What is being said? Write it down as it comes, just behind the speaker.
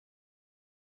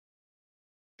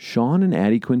Shawn and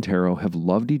Addie Quintero have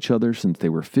loved each other since they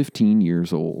were 15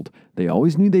 years old. They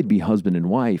always knew they'd be husband and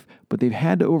wife, but they've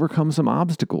had to overcome some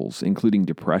obstacles, including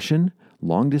depression,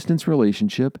 long-distance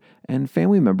relationship, and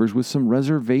family members with some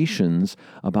reservations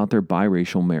about their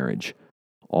biracial marriage.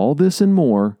 All this and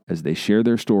more as they share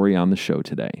their story on the show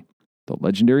today. The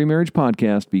Legendary Marriage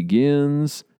Podcast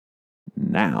begins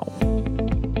now.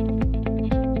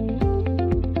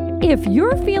 If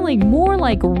you're feeling more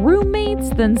like roommates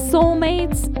than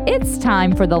soulmates, it's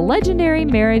time for the Legendary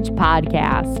Marriage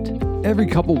Podcast. Every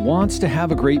couple wants to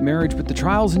have a great marriage, but the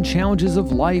trials and challenges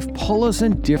of life pull us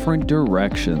in different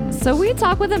directions. So we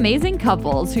talk with amazing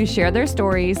couples who share their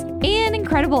stories and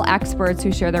incredible experts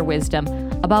who share their wisdom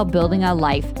about building a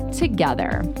life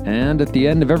together. And at the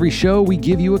end of every show, we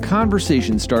give you a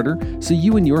conversation starter so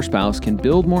you and your spouse can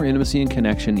build more intimacy and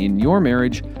connection in your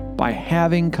marriage by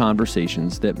having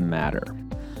conversations that matter.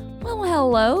 Well,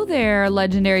 hello there,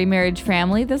 Legendary Marriage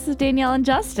family. This is Danielle and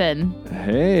Justin.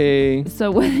 Hey.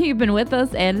 So whether you've been with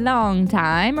us a long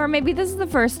time, or maybe this is the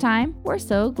first time, we're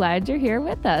so glad you're here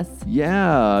with us.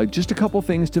 Yeah, just a couple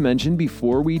things to mention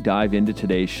before we dive into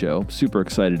today's show. Super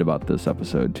excited about this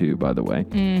episode too, by the way.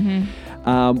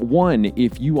 One,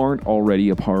 if you aren't already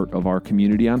a part of our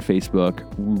community on Facebook,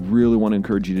 we really want to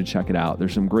encourage you to check it out.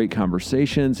 There's some great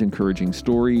conversations, encouraging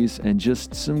stories, and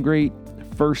just some great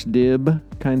first dib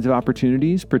kinds of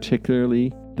opportunities,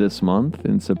 particularly this month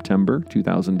in September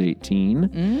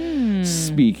 2018.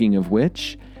 Speaking of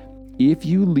which, if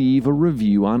you leave a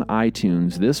review on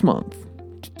iTunes this month,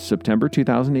 September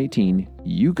 2018,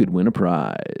 you could win a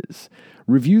prize.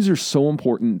 Reviews are so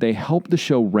important. They help the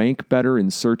show rank better in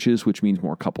searches, which means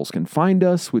more couples can find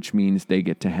us, which means they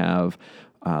get to have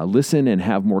listen and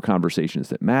have more conversations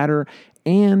that matter,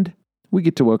 and we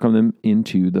get to welcome them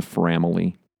into the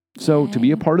family. So to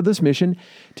be a part of this mission,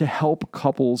 to help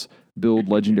couples build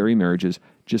legendary marriages,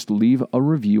 just leave a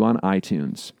review on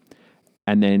iTunes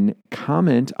and then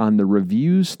comment on the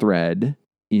reviews thread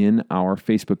in our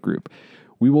Facebook group.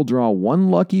 We will draw one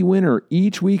lucky winner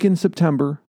each week in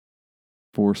September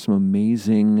for some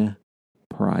amazing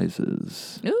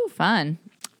prizes. Ooh, fun.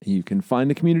 You can find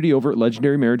the community over at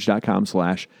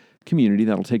legendarymarriage.com/community.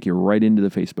 That'll take you right into the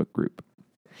Facebook group.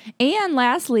 And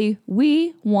lastly,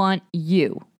 we want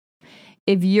you.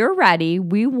 If you're ready,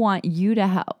 we want you to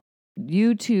help.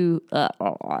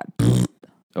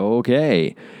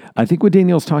 Okay. I think what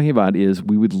Danielle's talking about is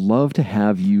we would love to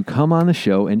have you come on the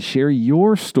show and share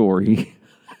your story.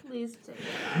 Please do.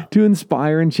 To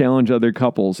inspire and challenge other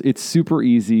couples. It's super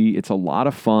easy. It's a lot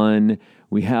of fun.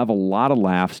 We have a lot of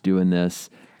laughs doing this.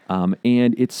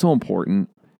 And it's so important.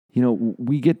 You know,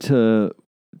 we get to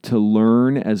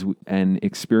learn and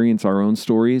experience our own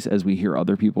stories as we hear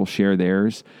other people share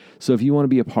theirs. So if you want to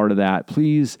be a part of that,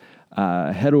 please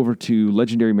head over to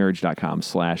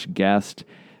legendarymarriage.com/guest,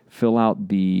 fill out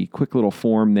the quick little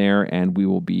form there, and we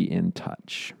will be in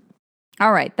touch.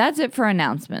 All right, that's it for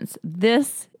announcements.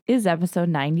 This is episode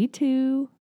 92.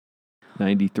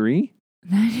 93?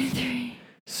 93.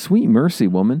 Sweet mercy,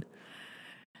 woman.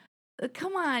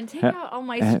 Come on, take out all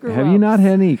my screw-ups. Have you not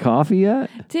had any coffee yet?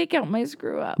 Take out my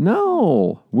screw-ups.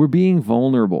 No, we're being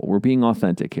vulnerable. We're being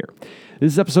authentic here.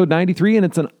 This is episode 93, and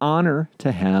it's an honor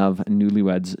to have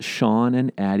newlyweds Shawn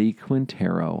and Addie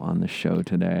Quintero on the show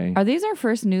today. Are these our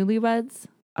first newlyweds?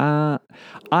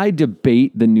 I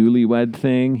debate the newlywed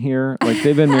thing here. Like,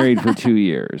 they've been married for 2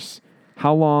 years.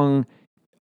 How long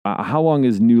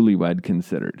is newlywed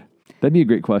considered? That'd be a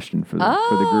great question for the group this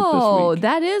week. Oh,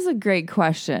 that is a great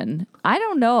question. I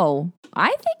don't know. I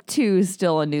think 2 is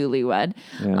still a newlywed.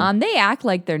 Yeah. They act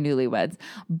like they're newlyweds.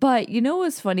 But you know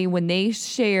what's funny? When they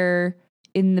share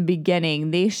in the beginning,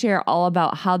 they share all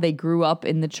about how they grew up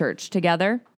in the church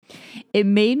together. It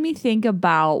made me think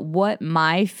about what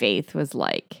my faith was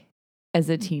like as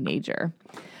a teenager.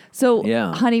 So,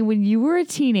 honey, when you were a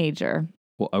teenager...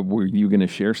 Well, were you going to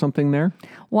share something there?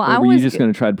 Well, or were you just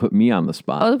going to try to put me on the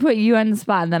spot? I was put you on the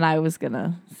spot, and then I was going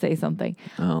to say something.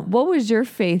 Oh. What was your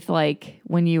faith like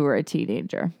when you were a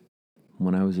teenager?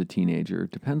 When I was a teenager,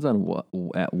 depends on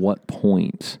at what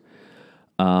point.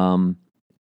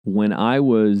 When I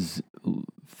was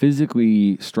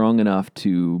physically strong enough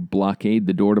to blockade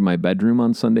the door to my bedroom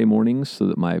on Sunday mornings so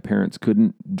that my parents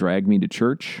couldn't drag me to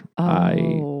church,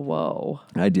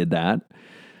 I did that.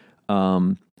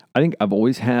 I think I've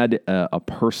always had a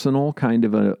personal kind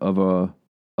of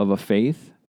a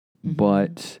faith,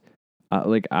 but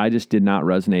I just did not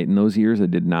resonate in those years. I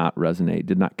did not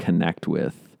connect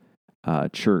with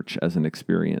church as an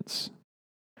experience.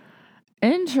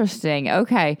 Interesting.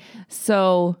 Okay,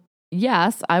 so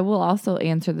yes, I will also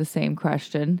answer the same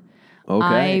question.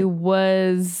 Okay, I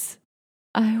was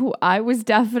I was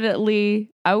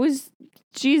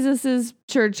Jesus's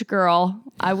church girl.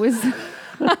 I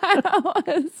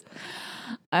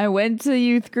went to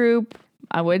youth group.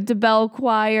 I went to bell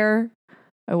choir.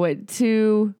 I went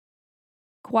to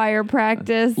choir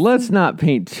practice. Let's not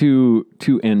paint too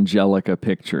angelic a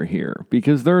picture here,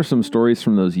 because there are some stories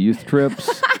from those youth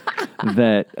trips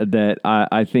that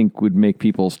I think would make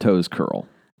people's toes curl.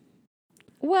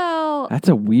 Well, that's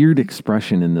a weird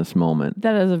expression in this moment.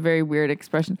 That is a very weird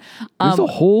expression. There's a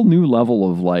whole new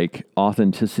level of like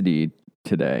authenticity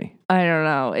today. I don't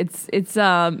know. It's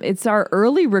our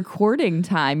early recording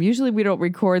time. Usually we don't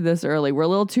record this early. We're a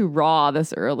little too raw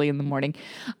this early in the morning.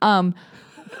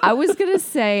 I was going to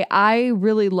say I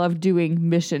really love doing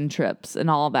mission trips and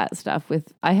all that stuff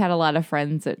I had a lot of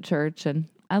friends at church and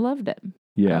I loved it.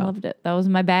 Yeah. I loved it. That was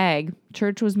my bag.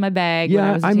 Church was my bag. Yeah, when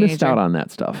I was a I teenager. missed out on that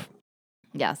stuff.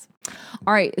 Yes.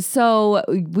 All right. So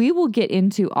we will get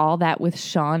into all that with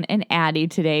Shawn and Addie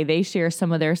today. They share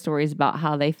some of their stories about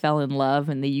how they fell in love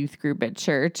in the youth group at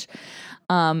church.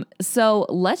 So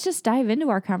let's just dive into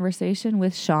our conversation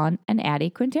with Shawn and Addie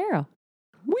Quintero.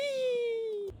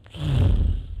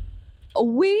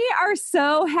 We are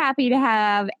so happy to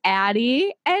have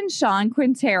Addie and Shawn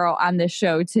Quintero on the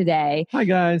show today. Hi,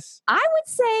 guys. I would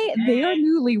say they are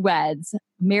newlyweds,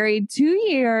 married 2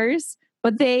 years,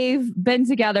 but they've been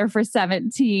together for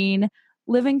 17,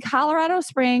 live in Colorado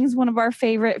Springs, one of our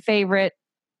favorite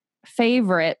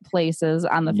places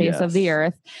on the face of the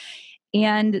earth.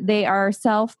 And they are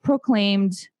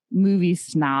self-proclaimed movie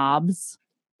snobs,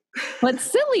 but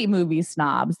silly movie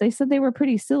snobs. They said they were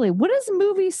pretty silly. What is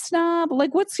movie snob?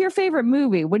 Like, what's your favorite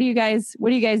movie? What are you guys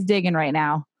digging right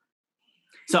now?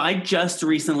 So I just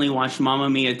recently watched Mamma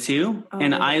Mia 2,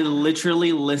 and I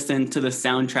literally listened to the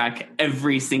soundtrack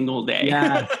every single day.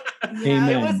 Yeah.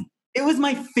 Amen. It was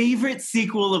my favorite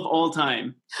sequel of all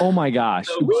time. Oh my gosh.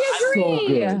 We agree. So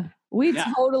good. We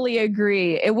totally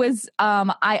agree. It was,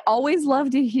 I always love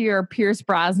to hear Pierce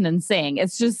Brosnan sing.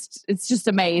 It's just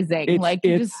amazing.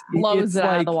 He just blows it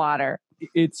out of the water.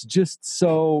 It's just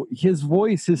so, his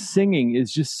voice, his singing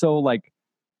is just so like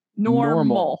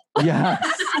normal. Yes.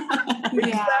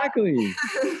 Exactly.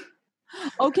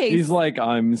 Okay. He's like,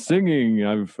 I'm singing.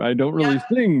 I don't really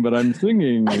sing, but I'm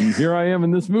singing. And here I am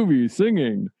in this movie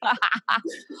singing.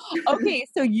 Okay.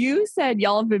 So you said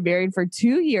y'all have been married for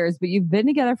 2 years, but you've been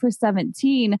together for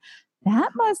 17. That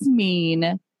must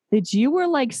mean that you were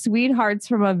like sweethearts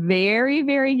from a very,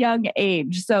 very young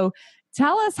age. So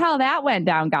tell us how that went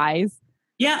down, guys.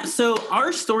 Yeah. So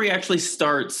our story actually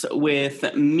starts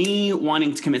with me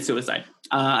wanting to commit suicide.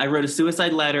 I wrote a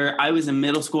suicide letter. I was in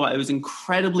middle school. I was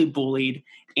incredibly bullied,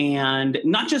 and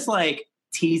not just like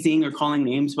teasing or calling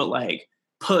names, but like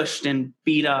pushed and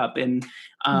beat up. And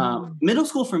middle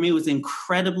school for me was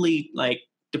incredibly like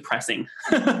depressing.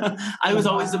 I was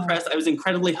always depressed. I was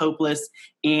incredibly hopeless.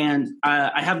 And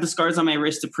I have the scars on my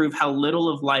wrist to prove how little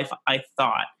of life I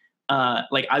thought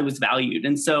like I was valued.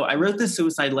 And so I wrote this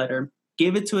suicide letter,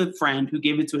 gave it to a friend who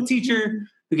gave it to a teacher,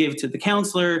 who gave it to the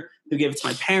counselor, who gave it to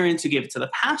my parents, who gave it to the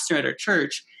pastor at our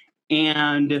church.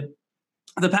 And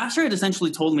the pastor had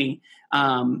essentially told me,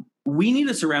 we need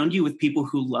to surround you with people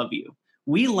who love you.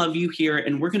 We love you here,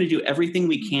 and we're going to do everything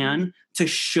we can to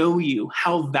show you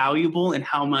how valuable and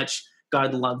how much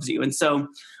God loves you. And so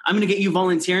I'm going to get you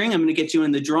volunteering. I'm going to get you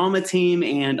in the drama team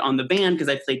and on the band because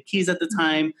I played keys at the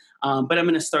time. But I'm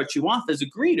going to start you off as a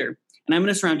greeter, and I'm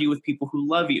going to surround you with people who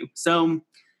love you. So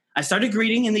I started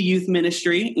greeting in the youth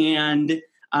ministry, and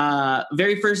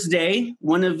very first day,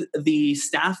 one of the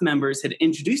staff members had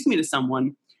introduced me to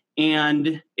someone,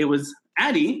 and it was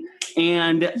Addie.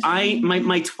 And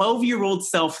my 12-year-old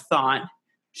self thought,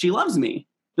 she loves me.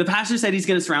 The pastor said he's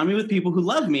going to surround me with people who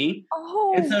love me.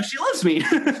 Oh. And so she loves me.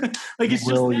 Like, it's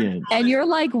brilliant. And you're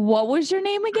like, what was your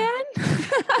name again?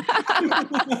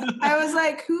 I was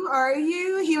like, who are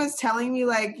you? He was telling me,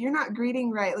 like, you're not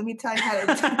greeting right. Let me tell you how to.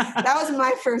 That was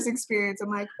my first experience. I'm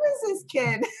like, who is this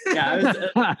kid?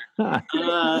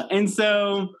 Yeah. And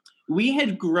so we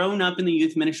had grown up in the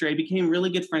youth ministry. I became really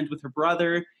good friends with her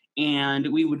brother,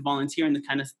 and we would volunteer in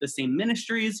the same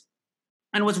ministries.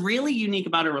 And what's really unique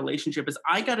about our relationship is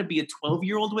I got to be a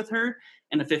 12-year-old with her,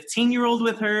 and a 15-year-old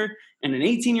with her, and an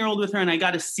 18-year-old with her. And I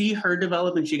got to see her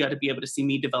develop, and she got to be able to see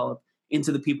me develop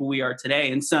into the people we are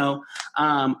today. And so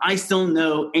I still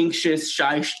know anxious,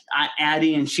 shy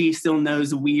Addie, and she still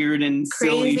knows weird and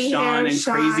silly Shawn and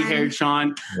crazy-haired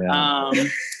Shawn. Yeah.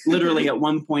 literally at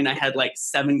one point I had like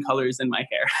 7 colors in my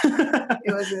hair.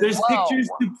 There's Whoa. Pictures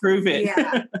to prove it.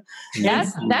 Yeah.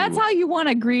 That's how you want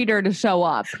a greeter to show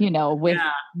up,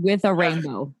 with a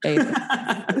rainbow, basically.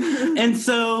 And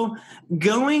so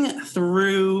going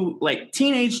through like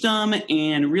teenagedom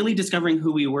and really discovering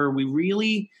who we were,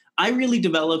 I really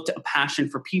developed a passion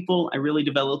for people. I really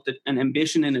developed an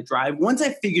ambition and a drive. Once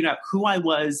I figured out who I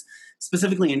was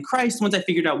specifically in Christ, once I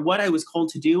figured out what I was called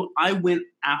to do, I went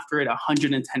after it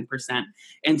 110%.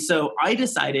 And so I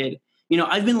decided,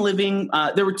 I've been living,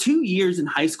 there were 2 years in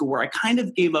high school where I kind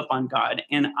of gave up on God.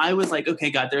 And I was like, okay,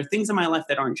 God, there are things in my life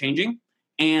that aren't changing.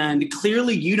 And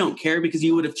clearly you don't care because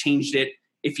you would have changed it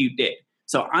if you did.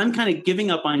 So I'm kind of giving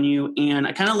up on you. And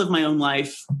I kind of lived my own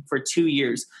life for 2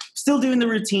 years, still doing the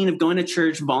routine of going to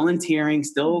church, volunteering,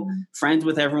 still friends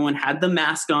with everyone, had the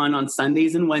mask on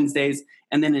Sundays and Wednesdays.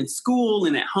 And then in school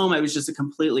and at home, I was just a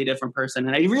completely different person.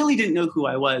 And I really didn't know who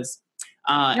I was.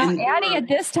 Now, Addie, at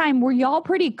this time, were y'all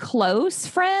pretty close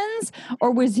friends,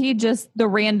 or was he just the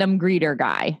random greeter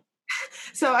guy?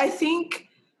 So I think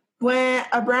when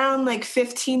around like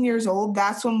 15 years old,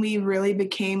 that's when we really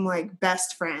became like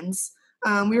best friends.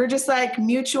 We were just like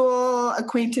mutual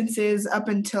acquaintances up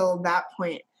until that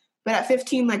point. But at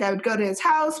 15, like I would go to his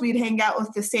house, we'd hang out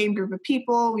with the same group of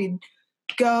people. We'd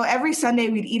go every Sunday,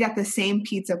 we'd eat at the same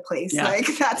pizza place. Yeah, like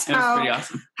that's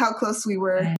awesome. How close we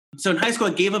were. So in high school,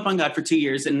 I gave up on God for 2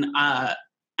 years. And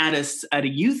at a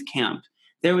youth camp,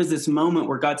 there was this moment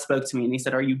where God spoke to me and he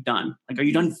said, are you done? Like, are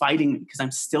you done fighting me? Because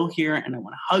I'm still here and I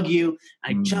want to hug you.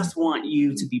 I just want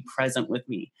you to be present with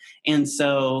me. And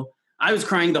so I was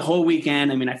crying the whole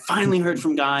weekend. I mean, I finally heard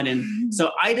from God. And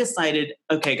so I decided,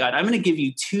 okay, God, I'm going to give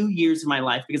you 2 years of my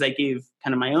life, because I gave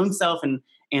kind of my own self and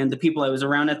the people I was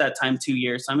around at that time 2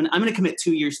 years. So I'm going to commit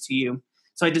 2 years to you.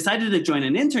 So I decided to join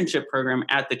an internship program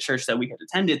at the church that we had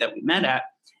attended, that we met at.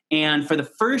 And for the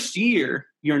first year,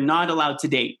 you're not allowed to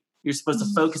date. You're supposed to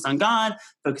focus on God,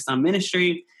 focus on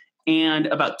ministry. And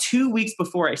about 2 weeks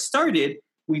before I started,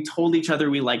 we told each other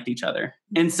we liked each other.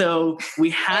 And so we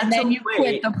had and to then you wait.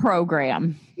 quit the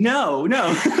program. No.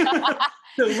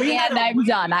 So I'm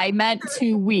done. I meant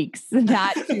 2 weeks,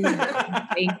 not 2 weeks.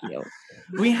 Thank you.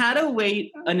 We had to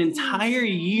wait an entire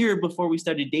year before we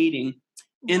started dating.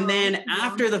 And then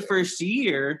after the first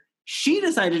year, she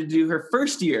decided to do her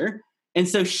first year. And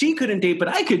so she couldn't date, but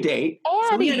I could date. Addie,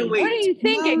 so we had to wait, what are you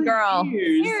thinking, girl?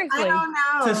 Seriously. I don't know.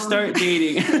 to start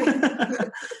dating.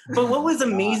 But what was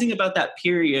amazing about that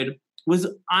period was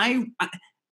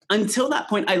until that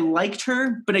point, I liked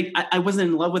her, but I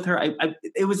wasn't in love with her.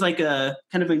 It was like a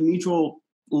kind of a mutual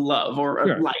love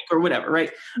or like or whatever,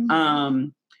 right?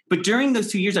 But during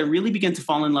those 2 years, I really began to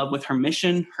fall in love with her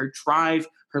mission, her drive,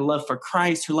 her love for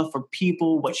Christ, her love for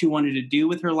people, what she wanted to do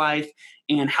with her life,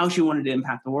 and how she wanted to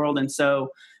impact the world. And so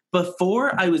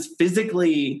before I was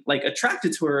physically like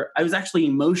attracted to her, I was actually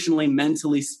emotionally,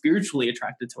 mentally, spiritually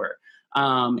attracted to her.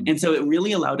 And so it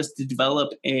really allowed us to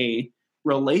develop a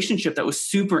relationship that was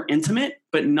super intimate,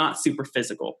 but not super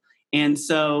physical. And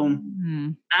so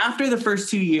after the first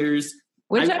 2 years,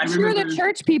 which I'm sure the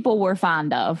church people were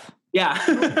fond of. Yeah.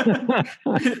 They're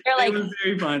like, it was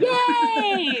very fun.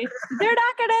 Yay! They're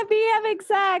not going to be having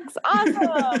sex.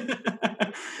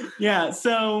 Awesome. Yeah.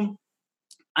 So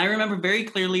I remember very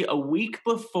clearly a week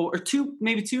before,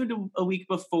 maybe two to a week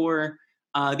before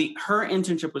her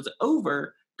internship was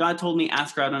over, God told me,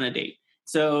 ask her out on a date.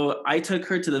 So I took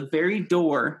her to the very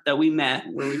door that we met,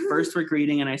 where we first were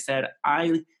greeting. And I said,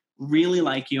 I really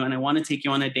like you and I want to take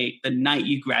you on a date the night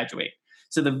you graduate.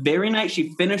 So the very night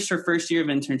she finished her first year of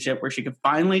internship, where she could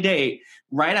finally date,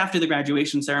 right after the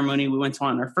graduation ceremony, we went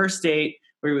on our first date,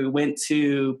 where we went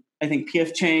to, I think,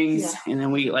 P.F. Chang's, and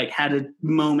then we like had a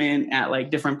moment at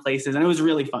like different places, and it was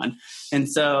really fun. And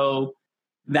so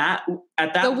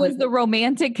was the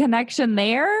romantic connection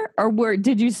there, or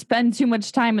did you spend too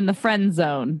much time in the friend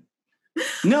zone?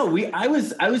 No, I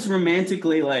was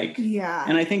romantically like,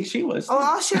 and I think she was. Oh,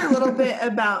 I'll share a little bit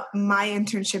about my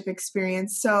internship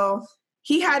experience. So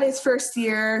he had his first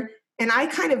year, and I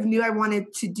kind of knew I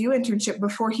wanted to do internship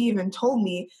before he even told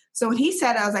me. So when he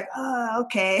said, I was like, oh,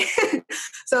 okay.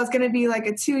 So it's going to be like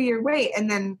a 2-year wait. And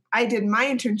then I did my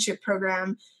internship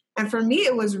program. And for me,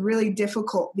 it was really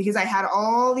difficult because I had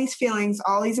all these feelings,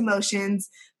 all these emotions.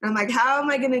 And I'm like, how am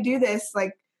I going to do this?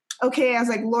 Like, okay, I was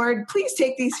like, Lord, please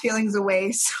take these feelings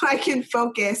away so I can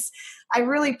focus. I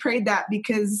really prayed that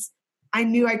because I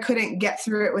knew I couldn't get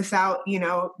through it without,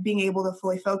 being able to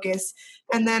fully focus.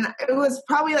 And then it was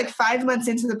probably like 5 months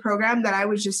into the program that I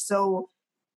was just so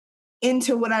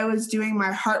into what I was doing.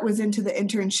 My heart was into the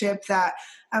internship that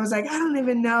I was like, I don't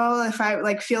even know if I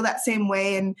like feel that same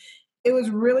way. And it was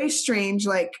really strange.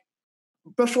 Like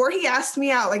before he asked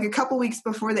me out, like a couple weeks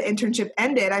before the internship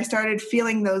ended, I started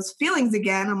feeling those feelings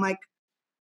again. I'm like,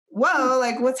 whoa,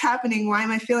 like what's happening? Why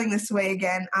am I feeling this way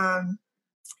again?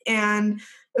 And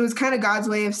it was kind of God's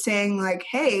way of saying like,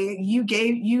 hey,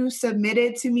 you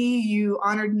submitted to me, you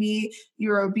honored me, you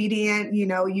were obedient,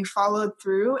 you followed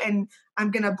through, and I'm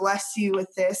going to bless you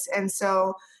with this. And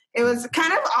so it was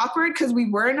kind of awkward because we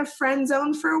were in a friend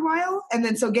zone for a while. And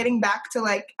then so getting back to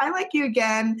like, I like you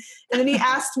again. And then he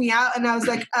asked me out and I was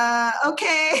like,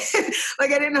 okay.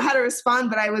 Like I didn't know how to respond,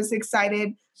 but I was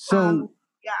excited. So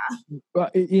yeah.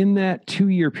 In that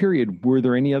 2-year period, were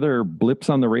there any other blips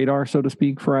on the radar, so to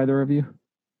speak, for either of you?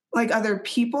 Like other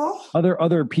people?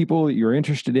 Other people that you're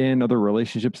interested in, other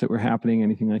relationships that were happening,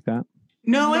 anything like that?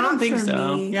 No, Not I don't think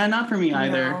so. me. Yeah, not for me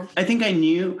either. No. I think I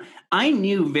knew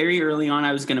very early on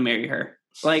I was going to marry her.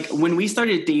 Like when we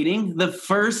started dating, the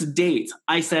first date,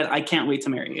 I said, I can't wait to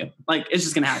marry you. Like it's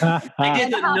just going to happen. I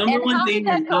did the number one thing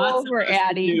you're not over,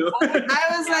 Addie.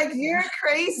 I was like, you're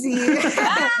crazy.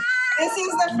 This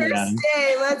is the first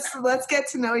day. Let's get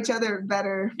to know each other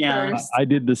better first. I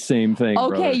did the same thing.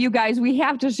 Okay, brother. you guys, we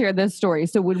have to share this story.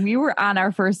 So when we were on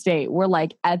our first date, we're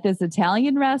like at this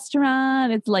Italian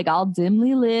restaurant. It's like all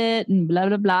dimly lit and blah,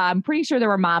 blah, blah. I'm pretty sure there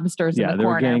were mobsters in the corner. Yeah, there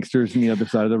were gangsters on the other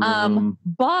side of the room.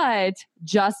 But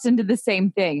Justin did the same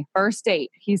thing. First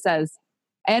date, he says,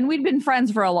 and we'd been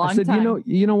friends for a long time.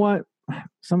 You know what?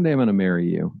 Someday I'm going to marry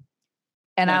you.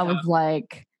 And I was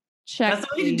like, check. That's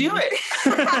the way to do it.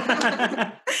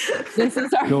 This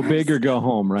is our go big or go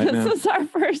home right now. This was our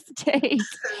first date.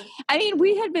 I mean,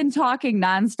 we had been talking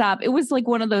nonstop. It was like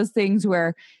one of those things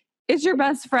where it's your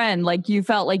best friend. Like you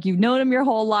felt like you've known him your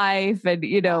whole life and,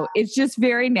 it's just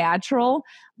very natural.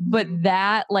 But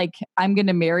that like, I'm going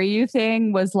to marry you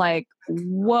thing was like,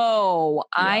 whoa,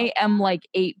 yeah. I am like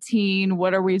 18.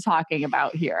 What are we talking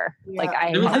about here? Yeah. Like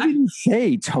I didn't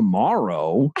say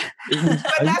tomorrow. But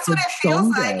that's what it feels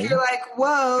like. You're like,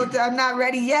 whoa, I'm not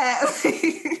ready yet.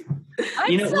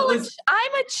 I'm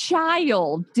a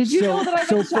child. Did you know that I'm a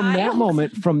child? So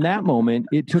from that moment,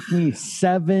 it took me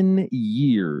 7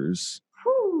 years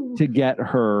to get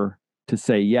her to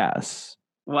say yes.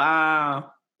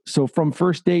 Wow. So from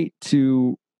first date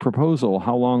to proposal,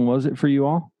 how long was it for you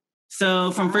all?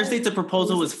 So from first date to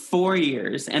proposal was 4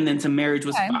 years, and then to marriage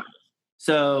was 5.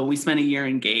 So we spent a year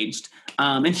engaged.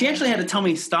 And she actually had to tell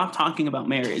me stop talking about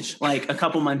marriage like a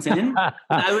couple months in.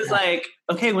 I was like,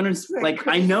 okay,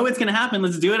 I know it's going to happen.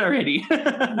 Let's do it already.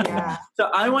 Yeah. So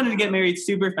I wanted to get married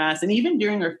super fast. And even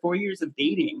during our 4 years of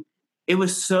dating, it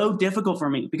was so difficult for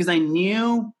me because I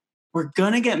knew we're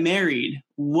going to get married.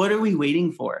 What are we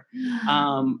waiting for?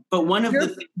 But one of the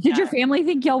things... Did your family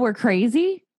think y'all were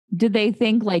crazy? Did they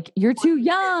think like, you're too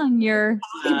young?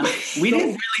 We didn't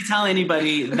really tell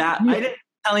anybody that. I didn't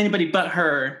tell anybody but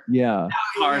her. Yeah.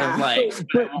 That part of like...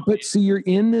 But so you're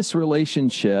in this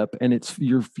relationship and it's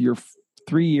you're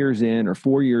 3 years in or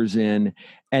 4 years in,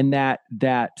 and that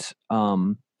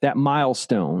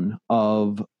milestone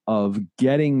of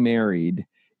getting married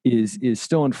is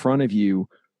still in front of you.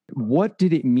 What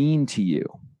did it mean to you?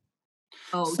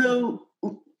 So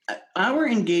our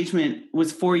engagement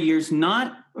was 4 years,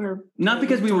 not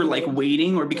because we were like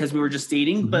waiting or because we were just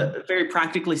dating, but very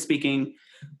practically speaking.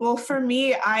 Well, for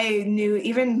me, I knew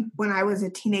even when I was a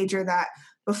teenager that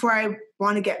before I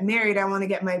want to get married, I want to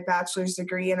get my bachelor's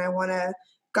degree, and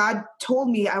God told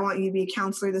me, I want you to be a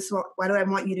counselor. This is what do I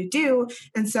want you to do?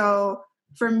 And so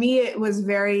for me, it was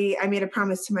I made a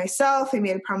promise to myself. I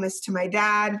made a promise to my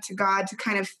dad, to God, to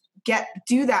kind of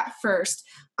do that first.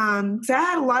 Because I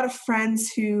had a lot of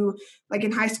friends who, like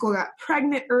in high school, got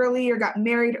pregnant early or got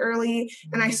married early,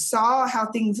 and I saw how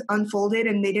things unfolded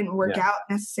and they didn't work out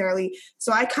necessarily.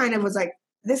 So I kind of was like,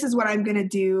 this is what I'm going to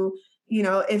do.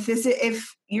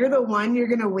 If you're the one, you're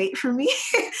going to wait for me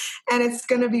and it's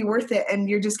going to be worth it. And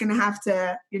you're just going to have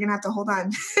to hold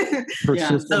on.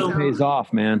 Persistence pays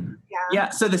off, man. Yeah.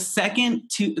 So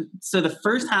the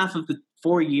first half of the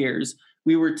 4 years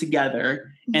we were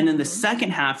together. And then the second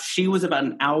half, she was about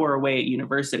an hour away at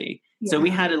university. Yeah. So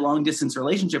we had a long distance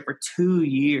relationship for 2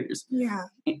 years. Yeah.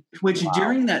 Which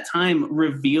during that time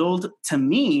revealed to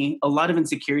me a lot of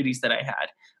insecurities that I had.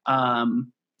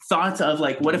 Thoughts of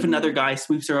like, what if another guy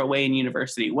sweeps her away in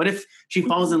university? What if she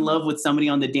falls in love with somebody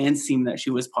on the dance team that she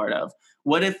was part of?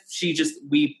 What if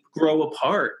we grow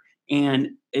apart and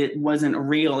it wasn't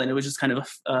real and it was just kind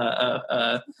of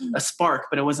a spark,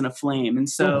 but it wasn't a flame? And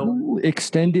so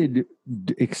extended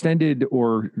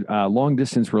or long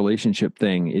distance relationship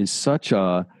thing is such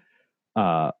a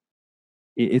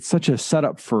it's such a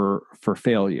setup for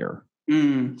failure.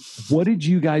 What did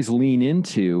you guys lean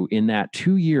into in that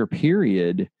 2 year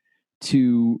period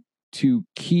to to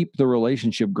keep the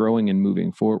relationship growing and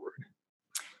moving forward?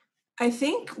 I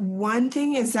think one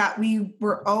thing is that we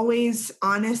were always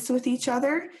honest with each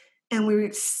other and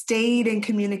we stayed in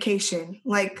communication.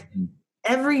 Like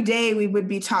every day we would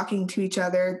be talking to each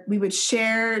other. We would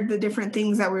share the different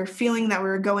things that we were feeling, that we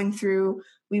were going through.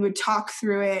 We would talk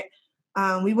through it.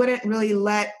 We wouldn't really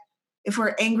if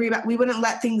we're angry we wouldn't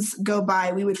let things go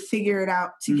by. We would figure it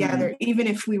out together, even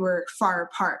if we were far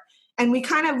apart. And we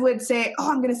kind of would say,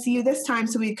 oh, I'm going to see you this time.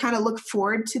 So we kind of look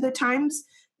forward to the times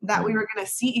that we were going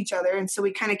to see each other. And so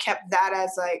we kind of kept that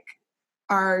as like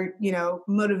our,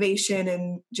 motivation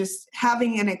and just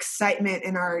having an excitement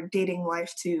in our dating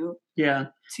life too. Yeah.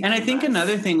 And I think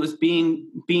another thing was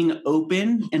being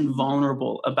open and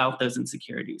vulnerable about those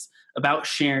insecurities, about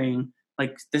sharing,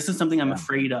 like, this is something I'm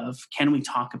afraid of. Can we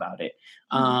talk about it?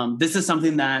 This is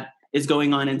something that is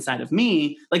going on inside of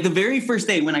me. Like the very first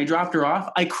day when I dropped her off,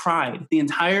 I cried the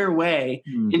entire way.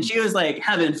 And she was like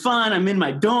having fun. I'm in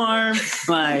my dorm.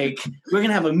 Like, we're going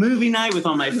to have a movie night with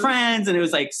all my friends. And it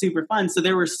was like super fun. So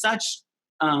there were such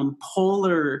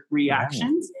polar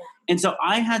reactions. And so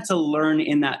I had to learn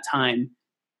in that time,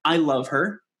 I love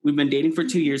her. We've been dating for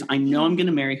 2 years. I know I'm going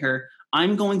to marry her.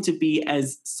 I'm going to be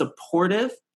as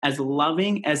supportive, as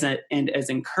loving, and as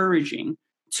encouraging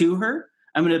to her.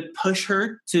 I'm going to push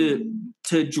her to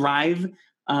drive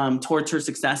towards her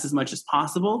success as much as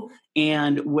possible.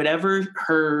 And wherever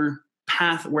her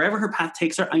path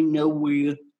takes her, I know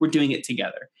we're doing it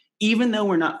together. Even though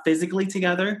we're not physically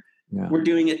together, we're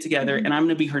doing it together. And I'm going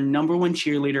to be her number one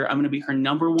cheerleader. I'm going to be her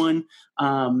number one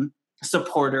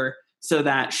supporter, so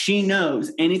that she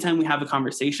knows anytime we have a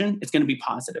conversation, it's going to be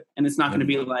positive. And it's not going to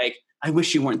be like, I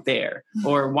wish you weren't there,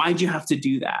 or why'd you have to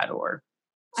do that? Or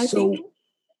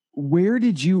where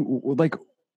did you, like,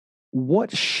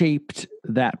 what shaped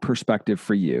that perspective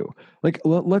for you? Like,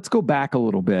 let's go back a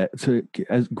little bit to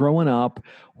as growing up.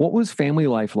 What was family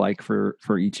life like for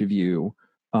each of you?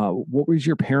 What was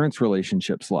your parents'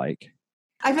 relationships like?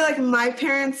 I feel like my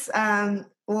parents, at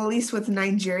least with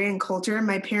Nigerian culture,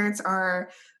 my parents are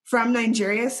from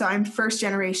Nigeria. So I'm first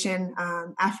generation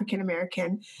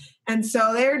African-American. And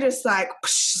so they're just like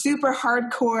super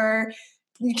hardcore.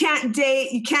 You can't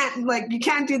date, you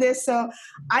can't do this. So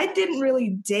I didn't really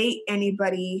date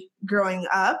anybody growing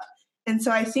up. And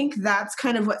so I think that's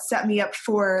kind of what set me up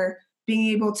for being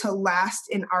able to last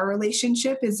in our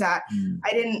relationship, is that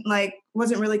I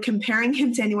wasn't really comparing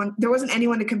him to anyone. There wasn't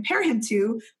anyone to compare him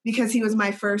to because he was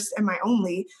my first and my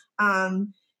only.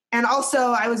 And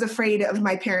also I was afraid of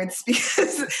my parents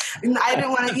because I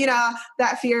didn't want to,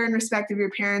 that fear and respect of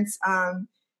your parents.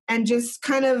 And just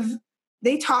kind of,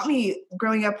 they taught me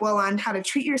growing up well on how to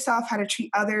treat yourself, how to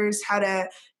treat others, how to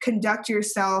conduct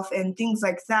yourself and things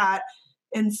like that.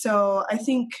 And so I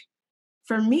think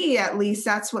for me, at least,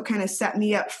 that's what kind of set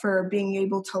me up for being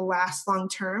able to last long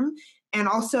term. And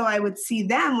also I would see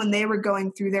them when they were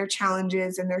going through their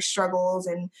challenges and their struggles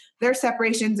and their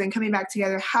separations and coming back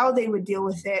together, how they would deal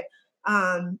with it.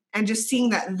 And just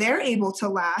seeing that they're able to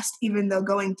last, even though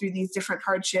going through these different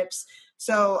hardships.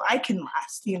 So I can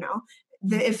last,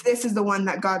 if this is the one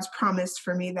that God's promised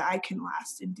for me, that I can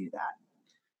last and do that.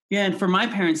 Yeah. And for my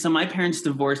parents, so my parents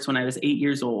divorced when I was 8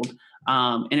 years old.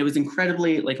 And it was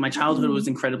incredibly, like, my childhood was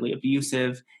incredibly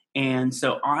abusive. And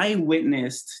so I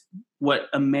witnessed what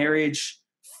a marriage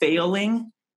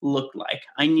failing looked like.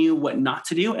 I knew what not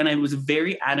to do. And I was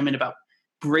very adamant about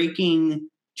breaking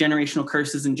generational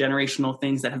curses and generational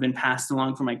things that have been passed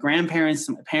along from my grandparents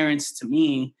to my parents to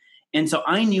me. And so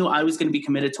I knew I was going to be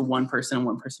committed to one person and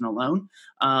one person alone.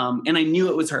 And I knew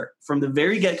it was her. From the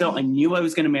very get-go, I knew I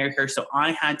was going to marry her. So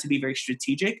I had to be very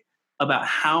strategic about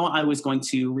how I was going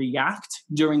to react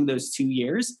during those 2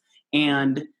 years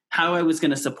and how I was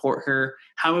going to support her,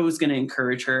 how I was going to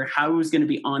encourage her, how I was going to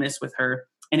be honest with her.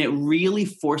 And it really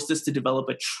forced us to develop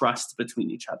a trust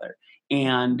between each other.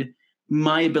 And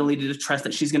my ability to trust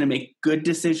that she's going to make good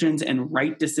decisions and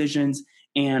right decisions,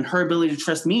 and her ability to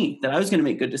trust me that I was going to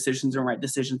make good decisions and right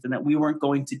decisions, and that we weren't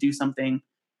going to do something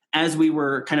as we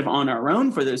were kind of on our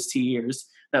own for those 2 years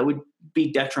that would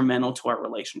be detrimental to our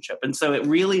relationship. And so it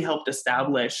really helped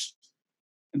establish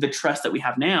the trust that we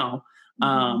have now.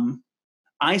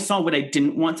 I saw what I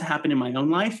didn't want to happen in my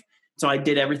own life. So I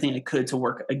did everything I could to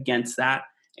work against that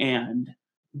and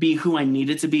be who I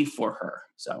needed to be for her.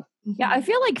 So, yeah, I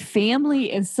feel like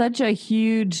family is such a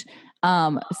huge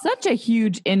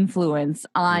influence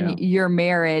on your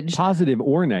marriage. Positive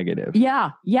or negative.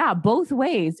 Yeah, both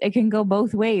ways. It can go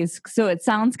both ways. So it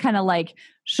sounds kind of like,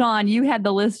 Shawn, you had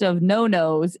the list of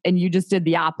no-nos and you just did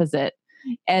the opposite.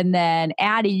 And then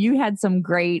Addie, you had some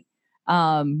great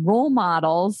role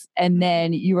models. And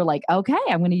then you were like, okay,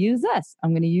 I'm going to use this.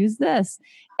 I'm going to use this.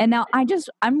 And now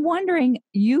I'm wondering,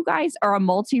 you guys are a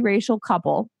multiracial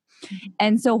couple.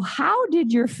 And so how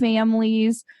did your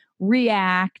families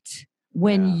react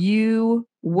when you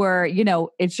were,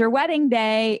 it's your wedding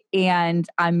day and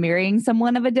I'm marrying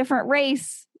someone of a different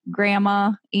race,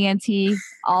 grandma, auntie,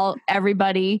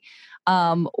 everybody.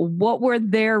 What were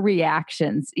their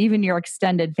reactions, even your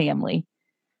extended family?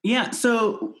 Yeah,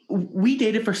 so we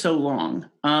dated for so long.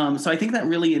 So I think that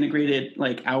really integrated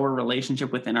like our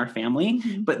relationship within our family.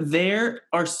 Mm-hmm. But there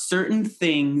are certain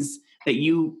things that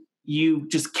you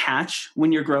just catch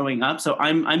when you're growing up. So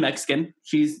I'm Mexican,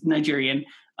 she's Nigerian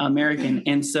American.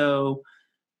 And so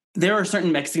there are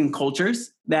certain Mexican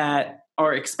cultures that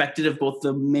are expected of both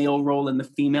the male role and the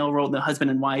female role, the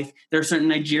husband and wife. There are certain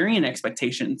Nigerian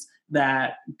expectations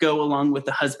that go along with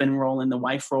the husband role and the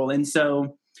wife role. And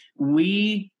so when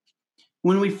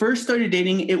we first started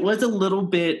dating, it was a little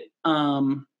bit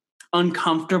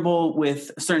uncomfortable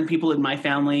with certain people in my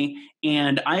family.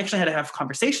 And I actually had to have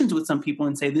conversations with some people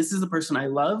and say, this is the person I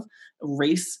love.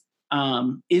 Race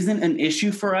isn't an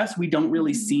issue for us. We don't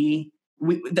really see,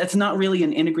 that's not really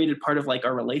an integrated part of like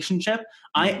our relationship.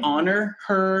 I honor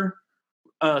her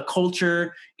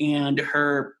culture and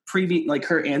her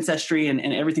her ancestry and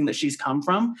everything that she's come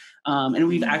from. And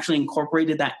we've actually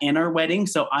incorporated that in our wedding.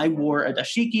 So I wore a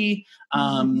dashiki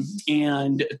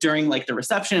and during like the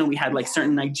reception, we had like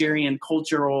certain Nigerian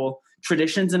cultural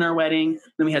traditions in our wedding.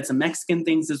 Then we had some Mexican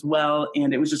things as well.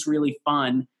 And it was just really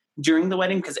fun during the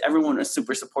wedding because everyone was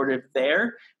super supportive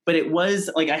there. But it was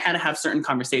like, I had to have certain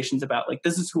conversations about like,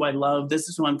 this is who I love. This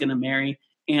is who I'm going to marry.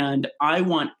 And I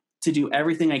want to do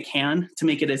everything I can to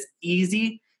make it as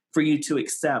easy for you to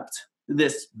accept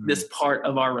this part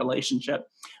of our relationship.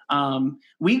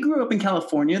 We grew up in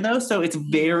California though, so it's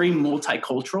very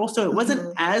multicultural. So it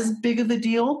wasn't as big of a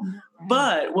deal,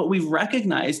 but what we've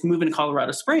recognized moving to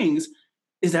Colorado Springs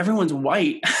is everyone's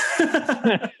white.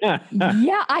 Yeah,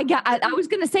 I was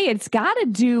going to say it's got to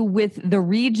do with the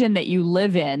region that you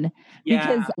live in,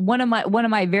 because one of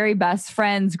my very best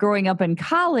friends growing up in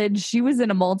college, she was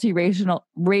in a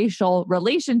multiracial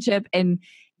relationship, and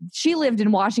she lived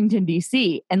in Washington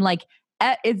D.C. and like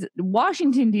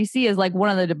Washington D.C. is like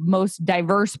one of the most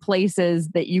diverse places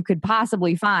that you could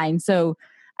possibly find. So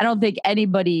I don't think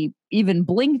anybody even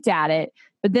blinked at it.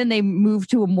 But then they moved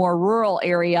to a more rural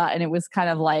area, and it was kind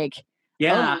of like,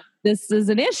 oh, this is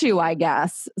an issue, I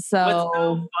guess. So what's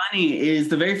so funny is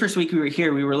the very first week we were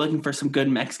here, we were looking for some good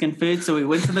Mexican food. So we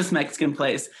went to this Mexican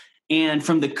place, and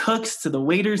from the cooks to the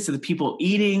waiters to the people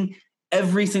eating,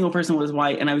 every single person was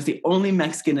white, and I was the only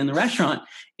Mexican in the restaurant.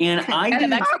 And at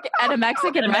a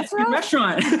Mexican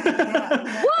restaurant.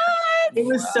 What? It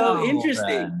was so interesting.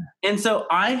 Man. And so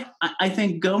I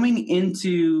think going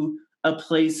into a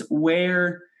place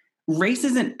where race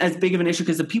isn't as big of an issue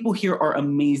because the people here are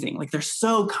amazing. Like they're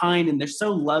so kind and they're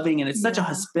so loving and it's such a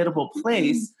hospitable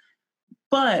place.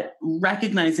 But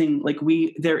recognizing like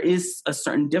there is a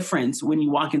certain difference when you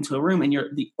walk into a room and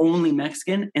you're the only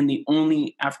Mexican and the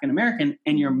only African-American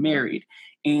and you're married.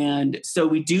 And so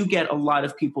we do get a lot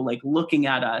of people like looking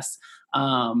at us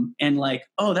and like,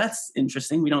 oh, that's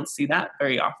interesting. We don't see that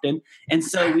very often. And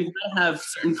so we've got to have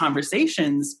certain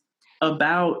conversations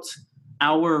about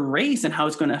our race and how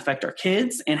it's going to affect our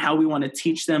kids and how we want to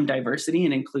teach them diversity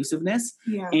and inclusiveness.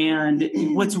 Yeah. And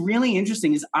what's really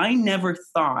interesting is I never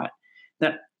thought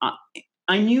that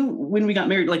I knew when we got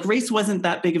married, like race wasn't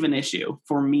that big of an issue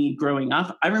for me growing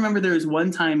up. I remember there was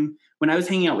one time when I was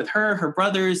hanging out with her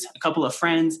brothers, a couple of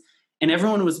friends, and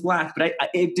everyone was Black, but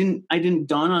it didn't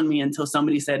dawn on me until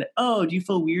somebody said, oh, do you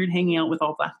feel weird hanging out with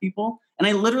all Black people? And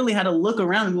I literally had to look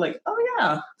around and be like, oh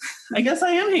yeah, I guess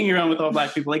I am hanging around with all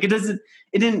Black people. Like it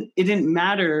didn't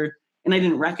matter. And I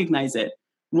didn't recognize it.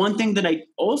 One thing that I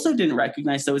also didn't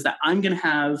recognize though, is that I'm going to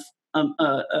have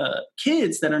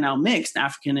kids that are now mixed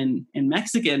African and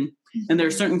Mexican. And there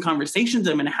are certain conversations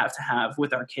I'm going to have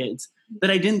with our kids that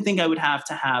I didn't think I would have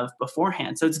to have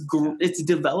beforehand. So it's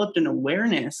developed an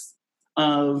awareness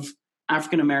of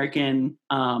African-American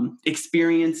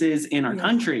experiences in our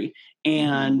country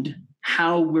and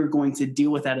how we're going to deal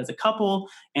with that as a couple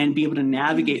and be able to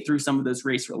navigate through some of those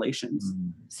race relations.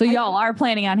 So y'all are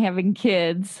planning on having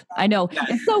kids. I know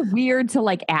it's so weird to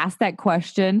like ask that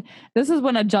question. This is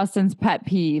one of Justin's pet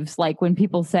peeves. Like when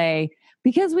people say,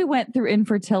 because we went through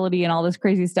infertility and all this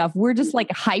crazy stuff, we're just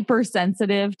like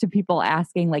hypersensitive to people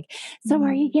asking like, so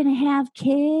are you going to have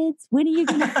kids? When are you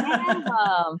going to have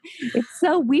them? It's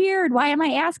so weird. Why am I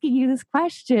asking you this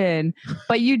question?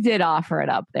 But you did offer it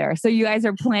up there. So you guys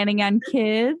are planning on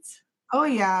kids? Oh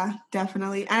yeah,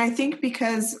 definitely. And I think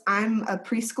because I'm a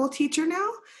preschool teacher now,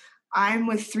 I'm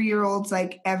with 3-year-olds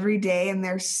like every day, and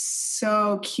they're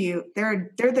so cute.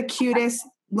 They're the cutest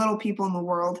little people in the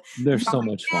world. They're And so I'm so like,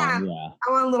 much fun. Yeah.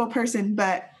 I want a little person.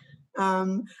 But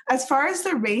as far as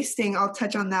the race thing, I'll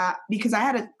touch on that because I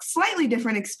had a slightly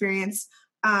different experience.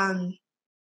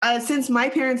 Since my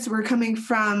parents were coming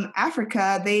from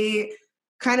Africa, they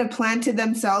kind of planted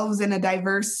themselves in a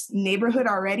diverse neighborhood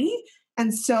already.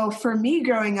 And so for me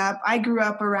growing up, I grew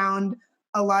up around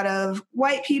a lot of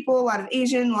white people, a lot of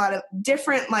Asian, a lot of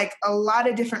different, like a lot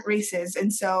of different races.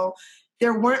 And so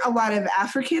there weren't a lot of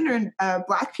African or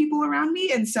Black people around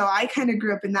me. And so I kind of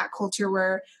grew up in that culture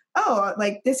where, oh,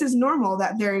 like this is normal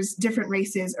that there's different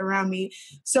races around me.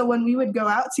 So when we would go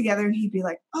out together and he'd be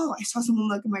like, oh, I saw someone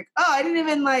look, I'm like, oh, I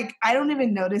don't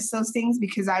even notice those things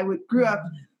because grew up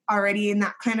already in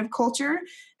that kind of culture.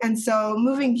 And so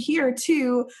moving here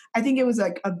too, I think it was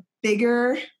like a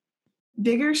bigger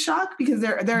shock because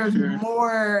there's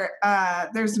more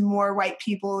white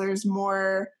people, there's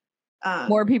more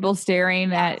people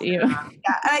staring at you. Yeah. And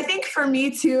I think for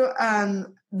me too,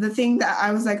 the thing that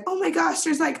I was like, oh my gosh,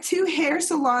 there's like 2 hair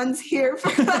salons here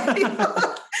for Black people.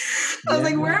 I was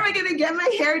like, where am I going to get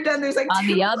my hair done? There's like on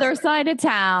the other side of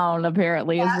town,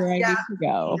 apparently, is where I need to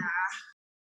go. Yeah.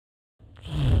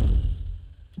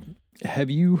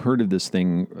 Have you heard of this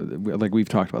thing? Like we've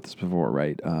talked about this before,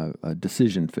 right?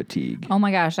 Decision fatigue. Oh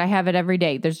my gosh, I have it every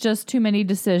day. There's just too many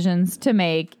decisions to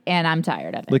make, and I'm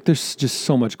tired of it. Like there's just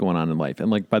so much going on in life. And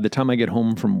like by the time I get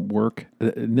home from work,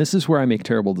 and this is where I make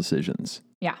terrible decisions.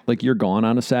 Yeah. Like you're gone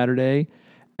on a Saturday,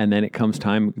 and then it comes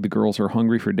time, the girls are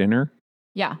hungry for dinner.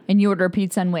 Yeah, and you order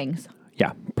pizza and wings.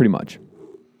 Yeah, pretty much.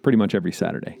 Pretty much every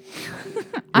Saturday.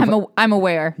 I'm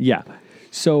aware. Yeah.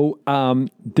 So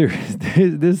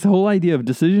this whole idea of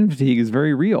decision fatigue is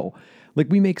very real. Like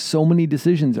we make so many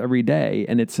decisions every day,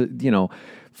 and it's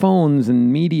phones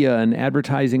and media and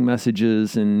advertising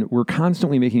messages, and we're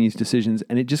constantly making these decisions,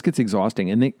 and it just gets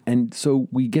exhausting. And so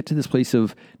we get to this place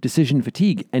of decision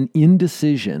fatigue and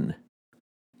indecision.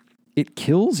 It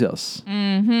kills us.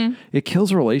 Mm-hmm. It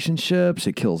kills relationships.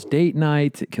 It kills date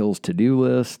nights. It kills to-do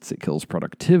lists. It kills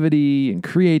productivity and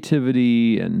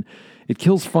creativity, and it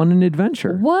kills fun and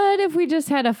adventure. What if we just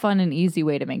had a fun and easy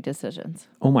way to make decisions?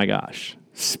 Oh my gosh.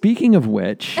 Speaking of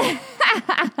which,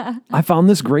 I found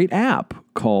this great app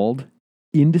called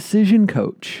Indecision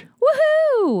Coach.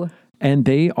 Woohoo! And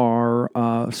they are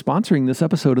sponsoring this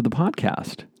episode of the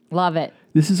podcast. Love it.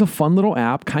 This is a fun little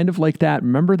app, kind of like that.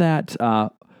 Remember that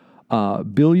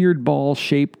billiard ball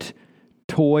shaped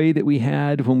toy that we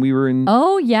had when we were in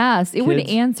Oh yes, it kids? would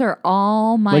answer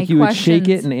all my questions. Like you would shake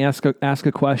it and ask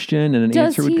a question, and an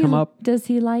answer would come up. Does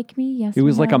he like me? Yes. It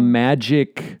was or like no? a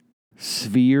magic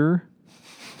sphere.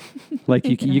 Like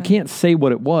you can't say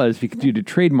what it was due to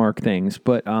trademark things,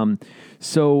 but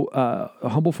so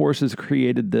Humble Force has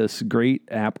created this great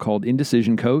app called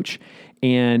Indecision Coach,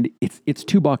 and it's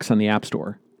 $2 on the App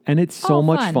Store, and it's so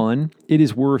much fun. It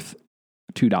is worth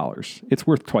 $2. It's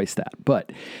worth twice that.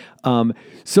 But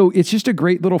so it's just a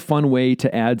great little fun way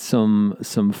to add some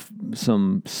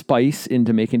spice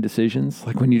into making decisions.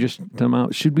 Like when you just come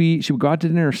out, should we go out to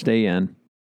dinner or stay in?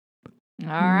 All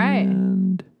right.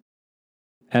 And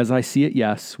as I see it,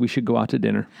 yes, we should go out to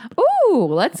dinner. Ooh,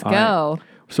 let's go. Right.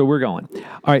 So we're going. All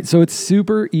right. So it's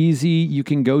super easy. You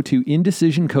can go to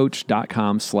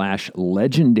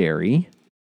indecisioncoach.com/legendary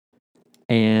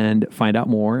and find out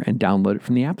more and download it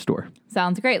from the App Store.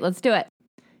 Sounds great. Let's do it.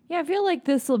 Yeah, I feel like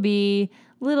this will be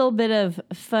a little bit of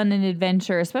fun and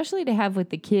adventure, especially to have with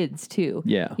the kids too.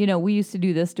 Yeah. We used to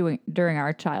do this during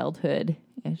our childhood.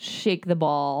 Shake the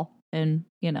ball, and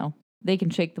they can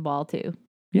shake the ball too.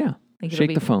 Yeah.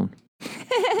 Shake the phone.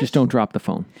 Just don't drop the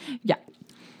phone. Yeah.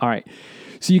 All right.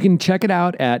 So you can check it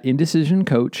out at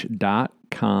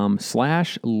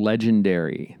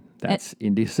indecisioncoach.com/legendary. That's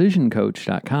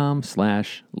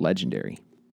indecisioncoach.com/legendary.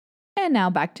 And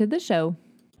now back to the show.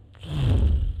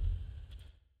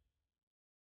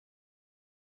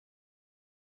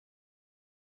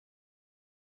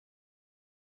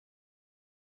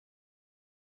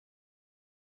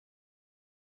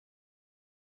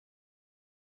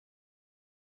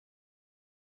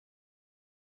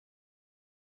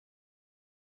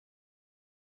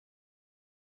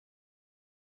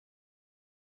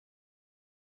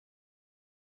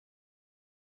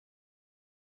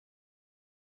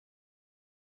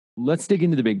 Let's dig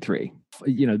into the big three.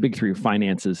 The big three: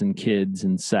 finances and kids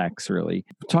and sex, really.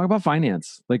 Talk about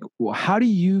finance. Like, how do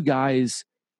you guys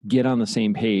get on the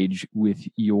same page with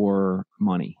your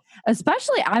money?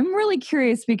 Especially, I'm really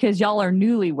curious because y'all are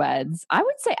newlyweds. I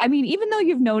would say, even though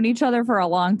you've known each other for a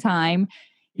long time,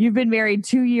 you've been married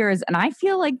 2 years, and I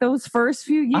feel like those first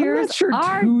few years I'm not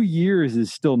sure 2 years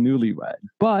is still newlywed,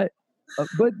 but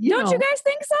you don't know, you guys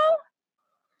think so?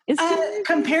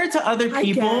 Compared to other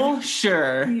people,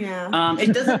 sure. Yeah.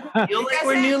 It doesn't feel like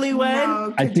we're newlywed.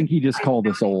 No, I think he just called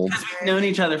us old. We've known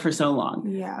each other for so long.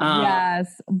 Yeah.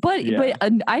 Yes, but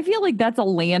I feel like that's a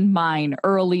landmine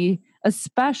early,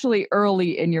 especially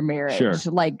early in your marriage. Sure.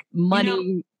 Like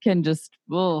money can just.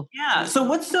 Ugh. Yeah. So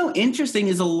what's so interesting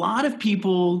is a lot of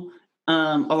people,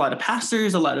 a lot of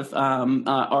pastors, a lot of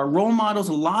our role models,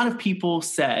 a lot of people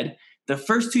said the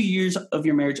first 2 years of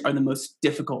your marriage are the most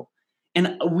difficult.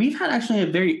 And we've had actually a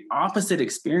very opposite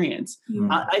experience.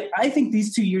 Yeah. I think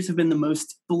these 2 years have been the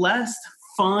most blessed,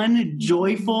 fun,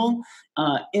 joyful,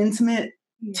 intimate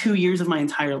 2 years of my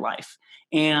entire life.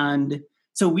 And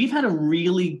so we've had a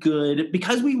really good,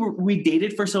 because we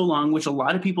dated for so long, which a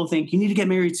lot of people think you need to get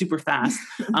married super fast.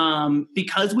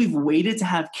 Because we've waited to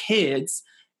have kids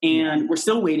and we're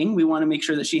still waiting. We want to make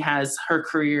sure that she has her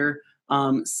career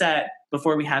set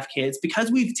before we have kids.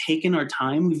 Because we've taken our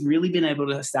time, we've really been able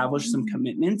to establish some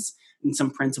commitments and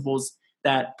some principles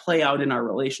that play out in our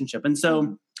relationship. And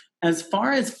so as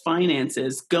far as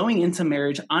finances, going into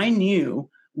marriage, I knew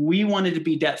we wanted to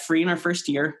be debt-free in our first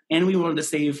year and we wanted to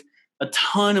save a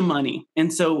ton of money.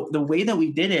 And so the way that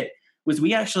we did it was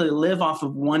we actually live off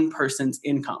of one person's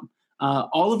income.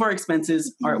 All of our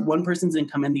expenses are one person's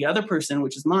income, and the other person,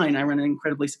 which is mine, I run an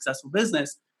incredibly successful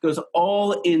business, goes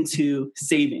all into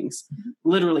savings.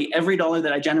 Literally every dollar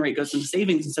that I generate goes into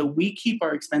savings. And so we keep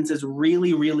our expenses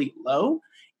really, really low,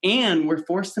 and we're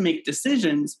forced to make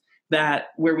decisions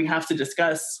where we have to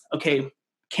discuss, okay,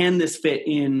 can this fit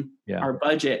in our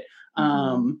budget?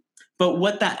 But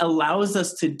what that allows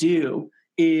us to do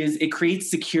is it creates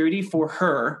security for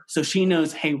her. So she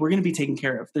knows, hey, we're going to be taken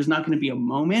care of. There's not going to be a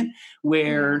moment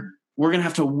where we're going to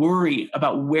have to worry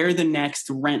about where the next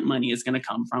rent money is going to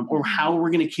come from, or how we're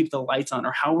going to keep the lights on,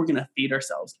 or how we're going to feed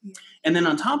ourselves. And then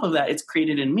on top of that, it's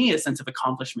created in me a sense of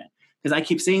accomplishment, because I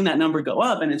keep seeing that number go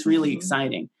up and it's really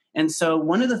exciting. And so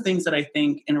one of the things that I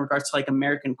think in regards to like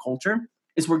American culture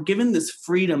is we're given this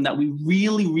freedom that we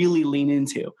really, really lean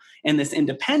into, and this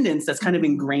independence that's kind of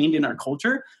ingrained in our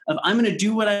culture of I'm going to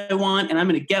do what I want, and I'm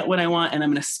going to get what I want, and I'm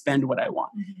going to spend what I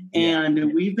want.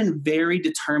 And we've been very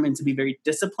determined to be very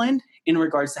disciplined in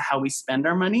regards to how we spend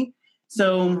our money.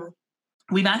 So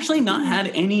we've actually not had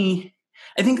any,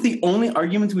 I think the only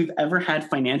arguments we've ever had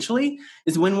financially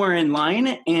is when we're in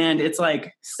line and it's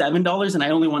like $7 and I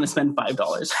only want to spend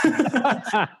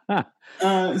 $5.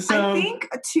 I think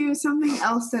too, something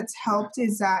else that's helped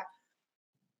is that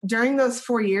during those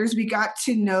 4 years, we got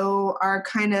to know our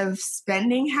kind of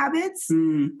spending habits.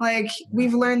 Like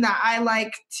we've learned that I'm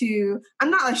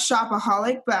not a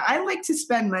shopaholic, but I like to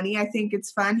spend money. I think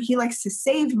it's fun. He likes to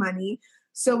save money.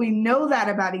 So we know that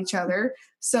about each other.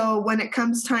 So when it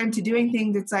comes time to doing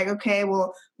things, it's like, okay,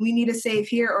 well, we need to save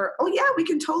here, or, oh yeah, we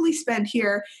can totally spend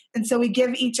here. And so we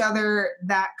give each other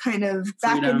that kind of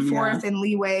back and forth and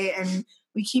leeway, and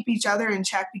we keep each other in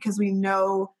check because we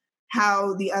know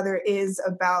how the other is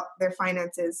about their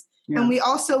finances. And we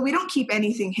don't keep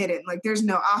anything hidden. Like there's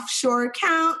no offshore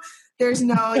account. There's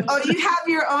no, oh, you have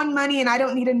your own money and I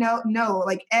don't need to know. No,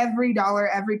 like every dollar,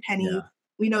 every penny,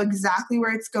 we know exactly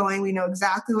where it's going. We know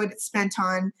exactly what it's spent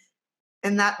on.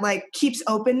 And that like keeps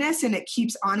openness and it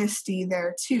keeps honesty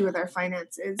there too with our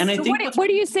finances. And I think what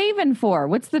are you saving for?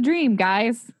 What's the dream,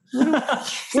 guys? What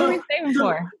are we saving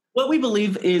for? What we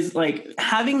believe is like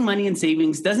having money and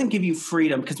savings doesn't give you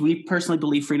freedom, because we personally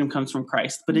believe freedom comes from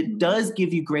Christ, but it does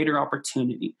give you greater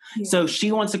opportunity. So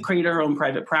she wants to create her own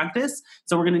private practice.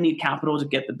 So we're going to need capital to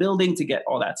get the building, to get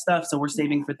all that stuff. So we're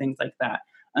saving for things like that.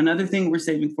 Another thing we're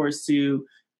saving for is to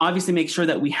obviously make sure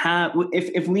that we have,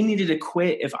 if we needed to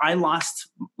quit, if I lost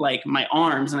like my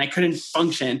arms and I couldn't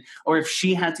function, or if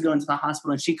she had to go into the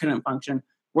hospital and she couldn't function,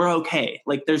 we're okay.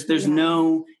 Like there's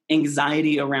no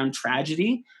anxiety around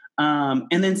tragedy.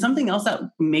 And then something else that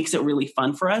makes it really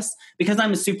fun for us, because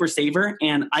I'm a super saver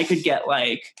and I could get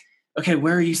like, okay,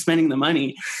 where are you spending the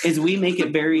money? Is we make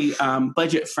it very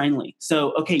budget friendly.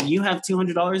 So, okay, you have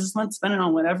 $200 this month, spend it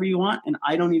on whatever you want. And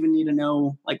I don't even need to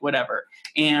know like whatever.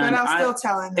 And but I'll still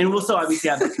tell him. And we'll still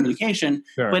obviously have the communication,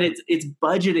 but it's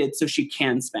budgeted so she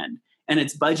can spend, and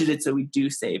it's budgeted so we do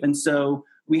save. And so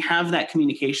we have that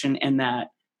communication, and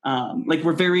that like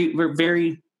we're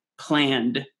very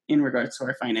planned in regards to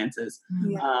our finances.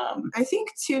 I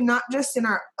think too, not just in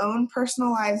our own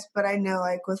personal lives, but I know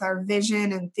like with our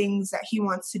vision and things that he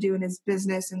wants to do in his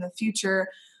business in the future,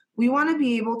 we want to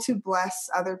be able to bless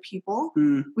other people.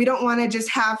 We don't want to just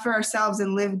have for ourselves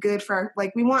and live good for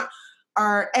we want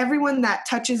everyone that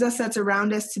touches us, that's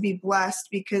around us, to be blessed,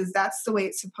 because that's the way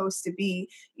it's supposed to be.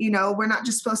 You know, we're not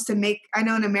just supposed to I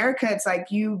know in America, it's like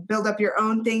you build up your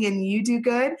own thing and you do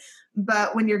good,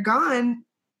 but when you're gone,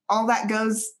 all that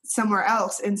goes somewhere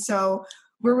else. And so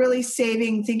we're really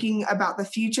saving, thinking about the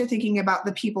future, thinking about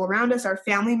the people around us, our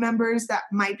family members that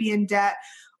might be in debt,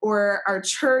 or our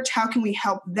church. How can we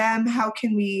help them? How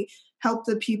can we help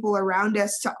the people around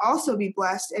us to also be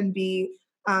blessed and be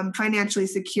financially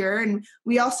secure? And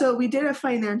we did a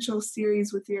financial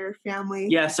series with your family.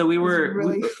 Yeah, so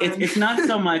it's not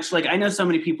so much like, I know so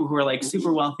many people who are like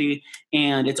super wealthy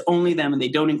and it's only them and they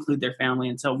don't include their family.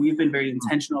 And so we've been very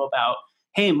intentional about,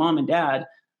 hey, mom and dad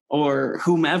or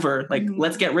whomever, like,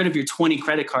 let's get rid of your 20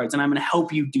 credit cards and I'm going to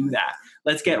help you do that.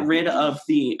 Let's get rid of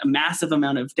the massive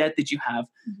amount of debt that you have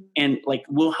and like,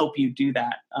 we'll help you do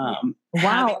that.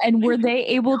 Wow. And were they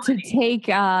able to take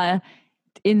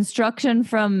instruction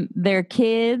from their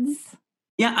kids?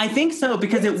 Yeah, I think so,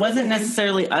 because it wasn't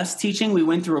necessarily us teaching. We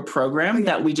went through a program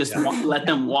that we just let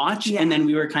them watch, and then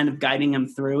we were kind of guiding them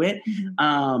through it.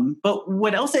 But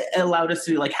what else it allowed us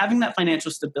to do, like having that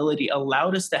financial stability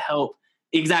allowed us to help.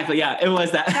 Exactly. Yeah, it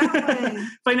was that.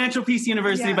 Financial Peace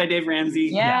University by Dave Ramsey.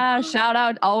 Yeah, shout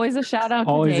out. Always a shout out.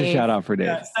 Always to Dave. A shout out for Dave.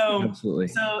 Yeah, absolutely.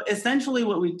 So essentially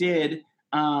what we did,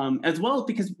 as well,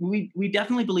 because we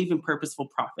definitely believe in purposeful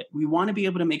profit. We want to be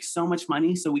able to make so much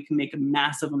money so we can make a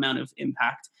massive amount of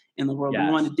impact in the world. We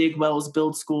want to dig wells,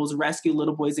 build schools, rescue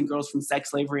little boys and girls from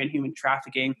sex slavery and human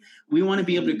trafficking. We want to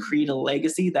be able to create a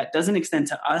legacy that doesn't extend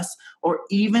to us or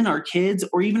even our kids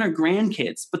or even our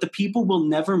grandkids, but the people we'll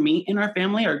never meet in our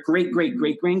family, our great, great,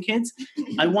 great grandkids.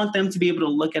 I want them to be able to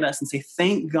look at us and say,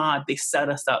 thank God they set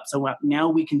us up. So now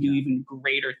we can do even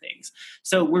greater things.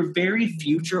 So we're very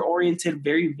future oriented,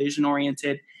 very vision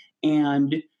oriented.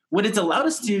 And what it's allowed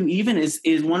us to even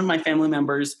is one of my family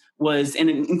members was in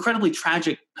an incredibly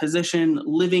tragic position,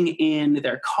 living in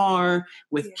their car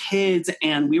with kids.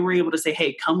 And we were able to say,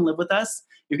 hey, come live with us.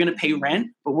 You're going to pay rent,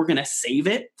 but we're going to save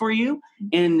it for you.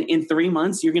 And in 3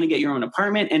 months, you're going to get your own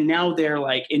apartment. And now they're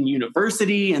like in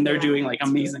university and they're doing like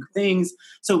amazing things.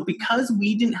 So because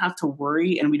we didn't have to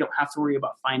worry and we don't have to worry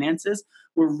about finances,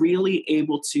 we're really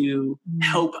able to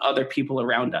help other people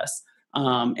around us.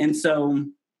 And so,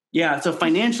 so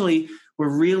financially, we're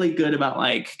really good about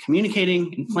like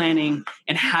communicating and planning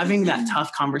and having that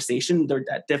tough conversation,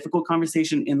 that difficult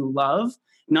conversation in love,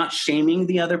 not shaming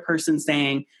the other person,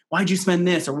 saying, why'd you spend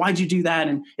this or why'd you do that?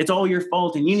 And it's all your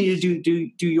fault and you need to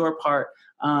do your part.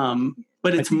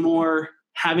 But it's more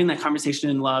having that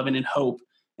conversation in love and in hope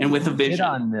and with a vision.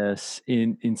 On this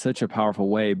in such a powerful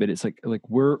way, but it's like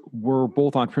we're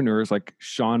both entrepreneurs. Like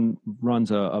Shawn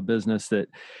runs a business that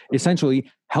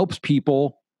essentially helps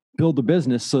people build a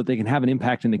business so that they can have an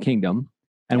impact in the kingdom.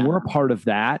 And we're a part of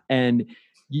that. And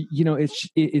you know, it's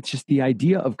just the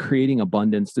idea of creating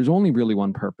abundance. There's only really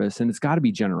one purpose, and it's got to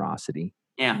be generosity.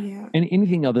 Yeah. And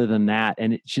anything other than that,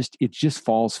 and it just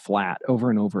falls flat over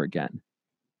and over again.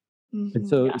 And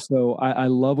so I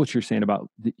love what you're saying about,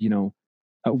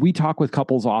 we talk with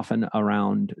couples often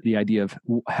around the idea of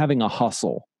having a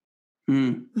hustle.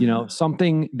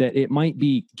 Something that it might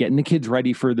be getting the kids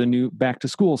ready for the new back to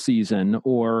school season,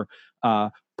 or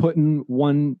putting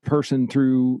one person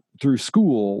through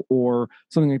school or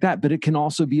something like that. But it can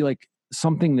also be like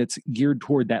something that's geared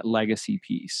toward that legacy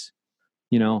piece,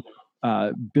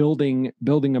 building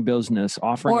a business,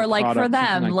 offering, or like product, for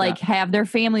them, like have their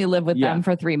family live with them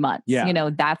for 3 months.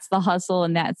 That's the hustle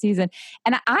in that season.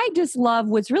 And I just love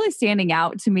what's really standing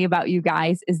out to me about you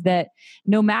guys is that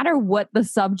no matter what the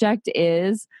subject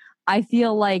is, I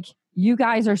feel like you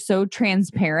guys are so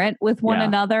transparent with one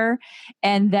another,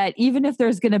 and that even if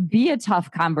there's going to be a tough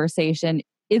conversation,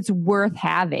 it's worth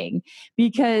having,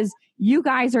 because you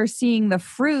guys are seeing the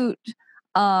fruit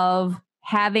of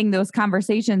having those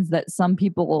conversations that some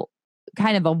people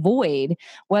kind of avoid,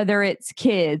 whether it's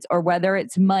kids or whether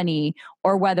it's money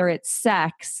or whether it's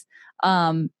sex.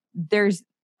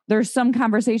 There's some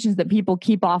conversations that people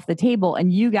keep off the table,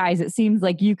 and you guys, it seems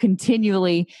like you're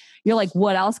like,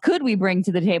 what else could we bring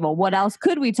to the table? What else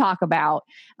could we talk about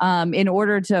in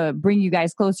order to bring you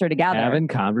guys closer together? Having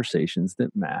conversations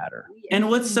that matter. And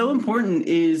what's so important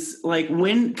is like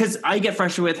because I get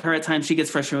frustrated with her at times, she gets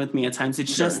frustrated with me at times.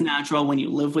 It's just natural when you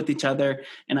live with each other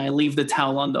and I leave the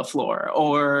towel on the floor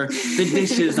or the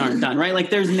dishes aren't done, right?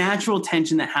 Like there's natural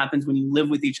tension that happens when you live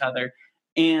with each other.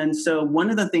 And so one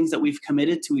of the things that we've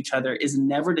committed to each other is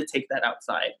never to take that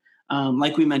outside.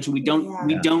 Like we mentioned, we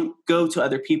don't go to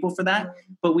other people for that,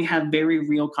 but we have very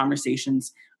real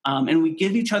conversations, and we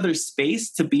give each other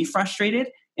space to be frustrated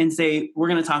and say, we're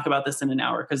going to talk about this in an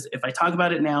hour. Because if I talk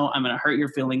about it now, I'm going to hurt your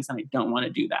feelings, and I don't want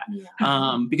to do that.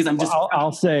 Because I'm just. Well,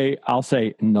 I'll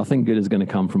say nothing good is going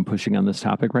to come from pushing on this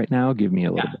topic right now. Give me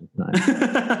a little bit of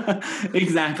time.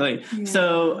 Exactly. Yeah.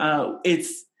 So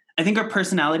I think our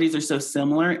personalities are so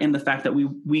similar in the fact that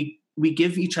we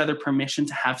give each other permission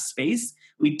to have space.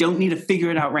 We don't need to figure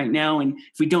it out right now. And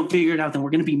if we don't figure it out, then we're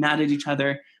going to be mad at each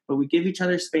other. But we give each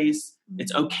other space.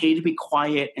 It's okay to be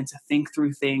quiet and to think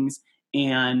through things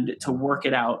and to work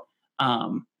it out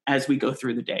as we go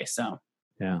through the day. So,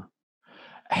 yeah.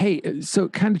 Hey, so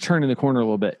kind of turning the corner a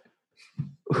little bit.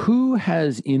 Who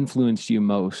has influenced you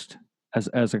most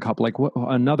as a couple? Like what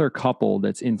another couple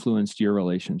that's influenced your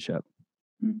relationship?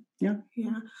 Yeah.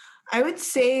 I would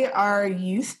say our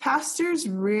youth pastors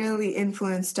really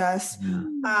influenced us.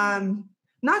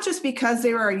 Not just because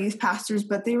they were our youth pastors,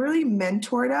 but they really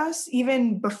mentored us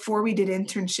even before we did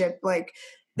internship. Like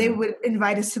they would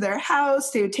invite us to their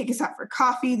house. They would take us out for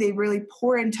coffee. They really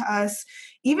pour into us.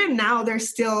 Even now they're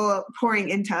still pouring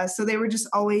into us. So they were just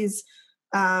always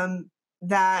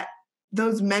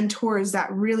those mentors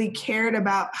that really cared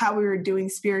about how we were doing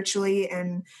spiritually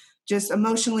and just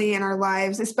emotionally in our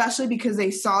lives, especially because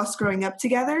they saw us growing up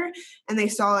together and they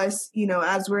saw us,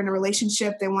 as we're in a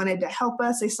relationship, they wanted to help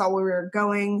us. They saw where we were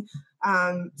going.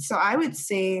 So I would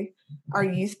say our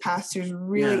youth pastors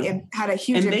really had a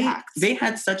huge impact. They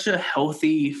had such a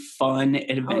healthy, fun,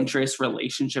 adventurous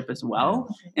relationship as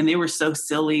well. And they were so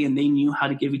silly and they knew how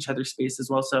to give each other space as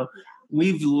well. So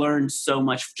we've learned so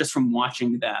much just from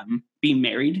watching them be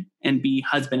married and be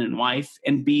husband and wife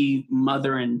and be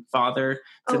mother and father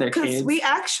to their kids.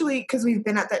 Because we've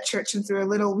been at that church since we were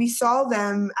little, we saw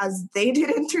them as they did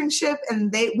internship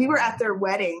and we were at their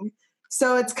wedding.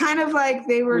 So it's kind of like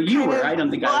they were. Well, I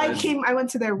don't think I was. I went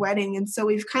to their wedding, and so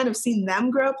we've kind of seen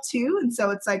them grow up too. And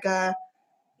so it's like they're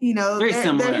here,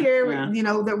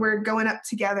 that we're going up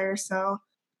together. So.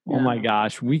 Oh my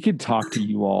gosh, we could talk to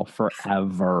you all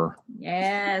forever.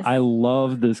 Yes. I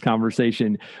love this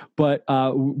conversation, but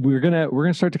we're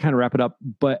gonna start to kind of wrap it up,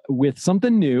 but with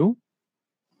something new.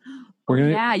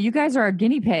 You guys are our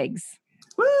guinea pigs.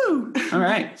 Woo! All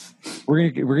right, we're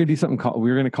gonna do something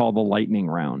we're gonna call the lightning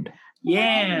round.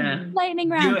 Yeah, lightning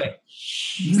round. Do it.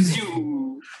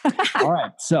 All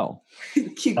right, so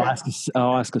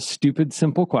I'll ask a stupid,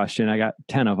 simple question. I got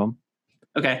 10 of them.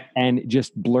 Okay. And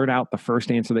just blurt out the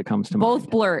first answer that comes to mind.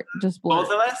 Just blurt.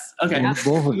 Both of us? Okay. Yeah.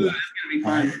 Both of you. This is going to be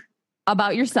fun.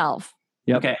 About yourself.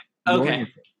 Yep. Okay.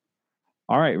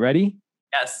 All right, ready?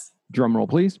 Yes. Drum roll,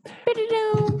 please.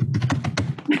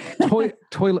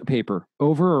 Toilet paper,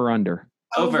 over or under?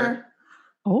 Over.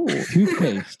 Oh.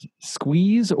 Toothpaste,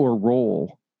 squeeze or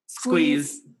roll?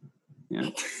 Squeeze. Yeah.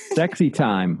 Sexy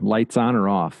time, lights on or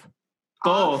off?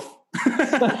 Both.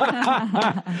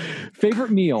 Favorite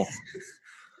meal?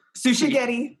 Sushi.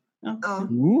 Spaghetti. Oh.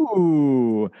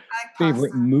 Ooh. I like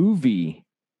favorite movie?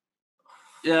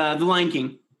 The Lion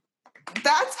King.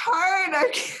 That's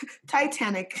hard.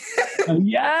 Titanic.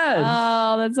 Yes.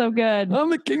 Oh, that's so good. I'm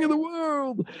the king of the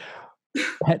world.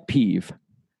 Pet peeve?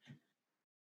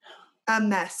 A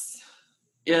mess.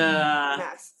 Yeah.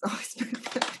 Mess. Always been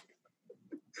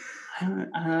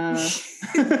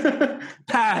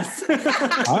pass.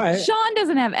 All right. Shawn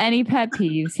doesn't have any pet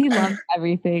peeves. He loves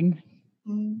everything.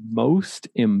 Most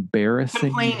embarrassing.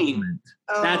 Complaining.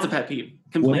 That's a pet peeve.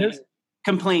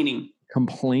 Complaining.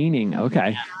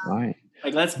 Okay. All right.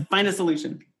 Like, let's find a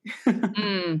solution.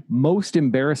 Most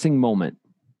embarrassing moment.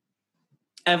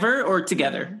 Ever or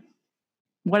together?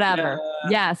 Whatever.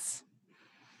 Yes.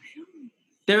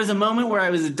 There was a moment where I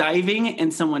was diving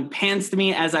and someone pantsed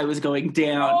me as I was going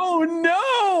down. Oh,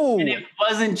 no. And it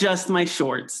wasn't just my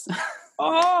shorts.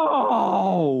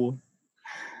 Oh.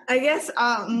 I guess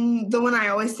the one I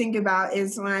always think about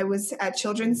is when I was at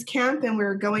children's camp and we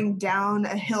were going down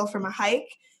a hill from a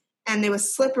hike and it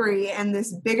was slippery and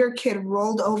this bigger kid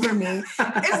rolled over me. And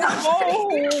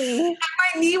my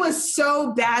knee was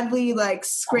so badly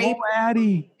scraped. Oh,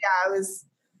 Addie. Yeah, it was.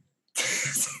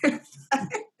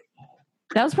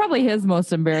 That was probably his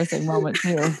most embarrassing moment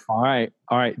too. All right.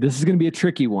 This is going to be a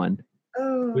tricky one.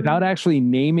 Oh. Without actually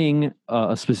naming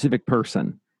a specific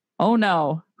person. Oh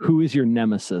no. Who is your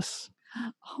nemesis?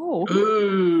 Oh.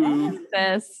 Ooh.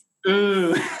 Nemesis.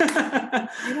 Ooh. Or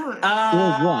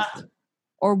what?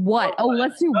 Or what? Oh,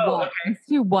 let's do what? Okay. Let's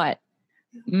do what?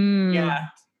 Yeah.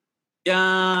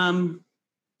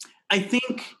 I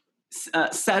think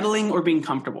settling or being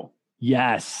comfortable.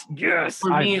 Yes. For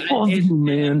me, it annoys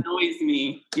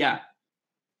me. Yeah.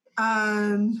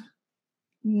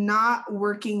 Not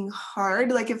working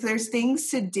hard. Like if there's things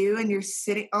to do and you're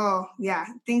sitting. Oh yeah,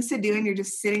 things to do and you're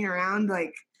just sitting around.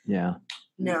 Yeah.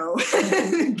 no. I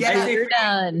say You're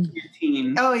done. your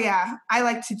teen. Oh yeah, I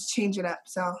like to change it up,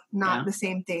 so not Yeah. the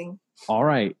same thing. All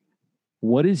right.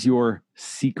 What is your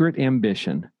secret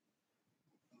ambition?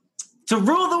 To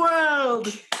rule the world.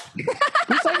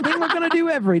 The same thing we're going to do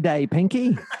every day,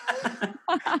 Pinky.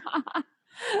 I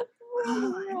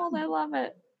love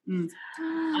it.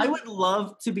 I would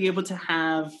love to be able to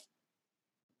have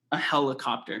a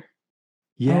helicopter.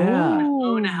 Yeah.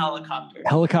 Own a helicopter.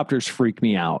 Helicopters freak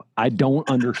me out. I don't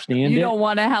understand You it. don't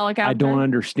want a helicopter? I don't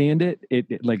understand it.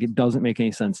 It doesn't make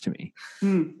any sense to me.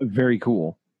 Very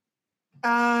cool.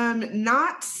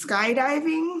 Not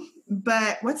skydiving,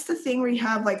 but what's the thing where you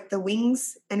have like the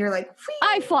wings and you're like, whee!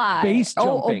 I fly. Base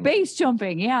jumping. Oh, base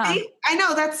jumping. Yeah. I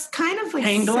know that's kind of like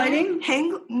Hang gliding?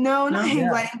 No, not hang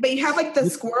gliding, but you have like the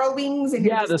squirrel wings and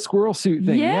Yeah, the squirrel suit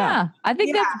thing. Yeah. I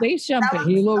think that's base jumping.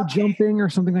 Halo jumping or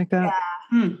something like that.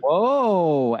 Yeah.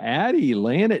 Whoa, Addie,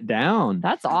 laying it down.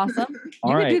 That's awesome.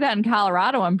 All You right. could do that in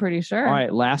Colorado, I'm pretty sure. All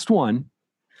right, last one.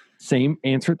 Same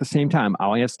answer at the same time.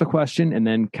 I'll ask the question and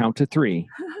then count to 3.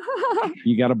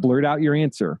 You got to blurt out your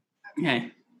answer.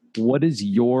 Okay. What is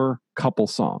your couple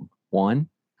song? 1,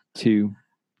 2,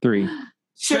 3.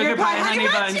 Sugar pie, honey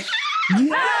bunch.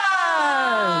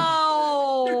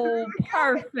 Oh,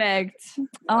 perfect.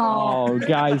 Oh,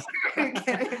 guys.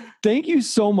 Thank you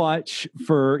so much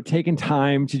for taking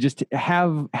time to just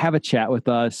have a chat with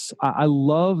us. I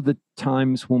love the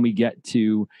times when we get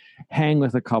to hang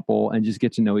with a couple and just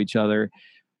get to know each other.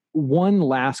 One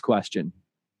last question.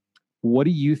 What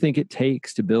do you think it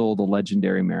takes to build a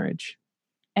legendary marriage?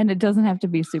 And it doesn't have to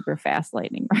be super fast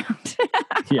lightning round.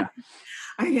 Yeah.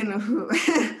 I don't know who.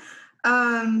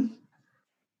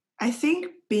 I think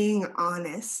being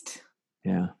honest.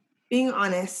 Yeah. Being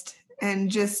honest and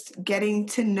just getting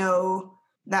to know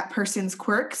that person's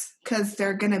quirks because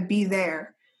they're going to be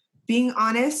there. Being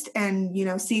honest and,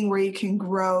 seeing where you can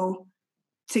grow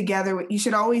together. You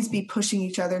should always be pushing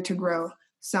each other to grow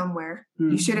somewhere.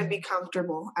 You shouldn't be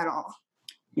comfortable at all.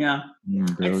 Yeah.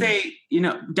 I'd say,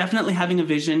 definitely having a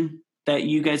vision that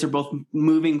you guys are both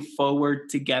moving forward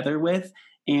together with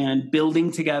and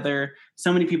building together.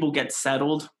 So many people get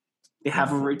settled. They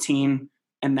have a routine,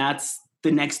 and that's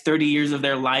the next 30 years of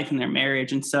their life and their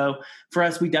marriage. And so for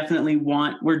us,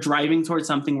 we're driving towards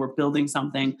something, we're building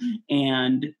something,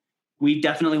 and we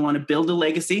definitely want to build a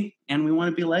legacy and we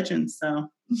want to be legends. So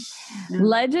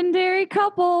Legendary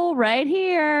couple right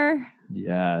here.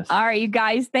 Yes. All right, you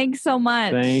guys, thanks so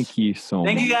much. Thank you so much.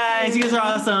 Thank you guys. You guys are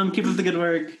awesome. Keep up the good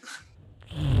work.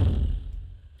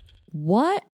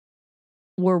 What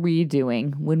were we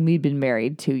doing when we'd been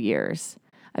married 2 years?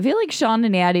 I feel like Shawn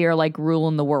and Addie are like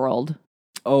ruling the world.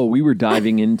 Oh, we were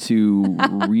diving into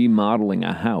remodeling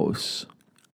a house.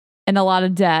 And a lot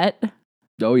of debt.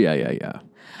 Oh, yeah.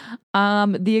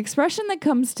 The expression that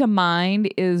comes to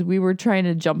mind is we were trying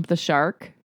to jump the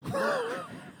shark.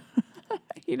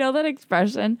 You know that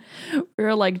expression? We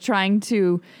were like trying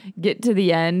to get to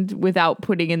the end without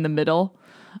putting in the middle.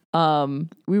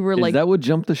 We were Is that what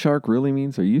jump the shark really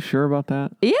means? Are you sure about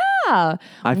that? Yeah.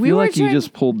 I feel like you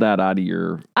just pulled that out of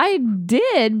your... I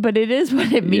did, but it is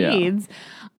what it means.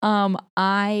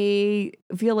 I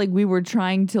feel like we were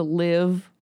trying to live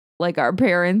like our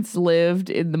parents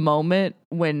lived in the moment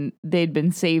when they'd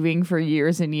been saving for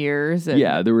years and years. And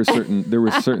yeah, there was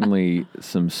certainly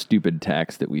some stupid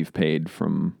tax that we've paid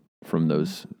from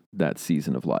that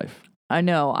season of life. I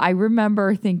know. I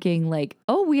remember thinking like,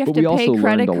 oh, we have to pay also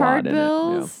credit learned a card lot in it,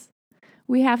 bills.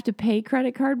 We have to pay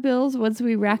credit card bills once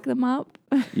we rack them up.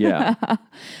 Yeah.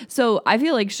 So I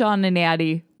feel like Shawn and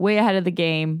Addie, way ahead of the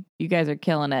game. You guys are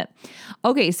killing it.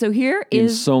 Okay, so here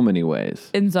is... In so many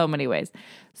ways.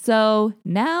 So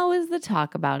now is the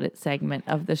Talk About It segment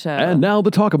of the show. And now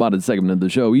the Talk About It segment of the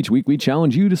show. Each week we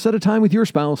challenge you to set a time with your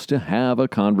spouse to have a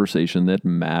conversation that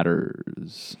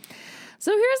matters.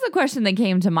 So here's the question that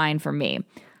came to mind for me.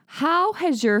 How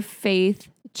has your faith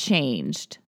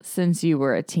changed since you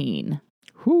were a teen?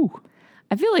 Whew.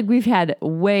 I feel like we've had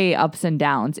way ups and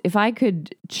downs. If I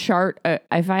could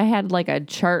if I had like a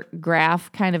chart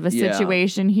graph kind of a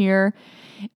situation here,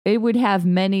 it would have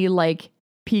many like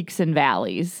peaks and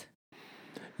valleys.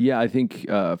 Yeah, I think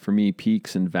for me,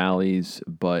 peaks and valleys,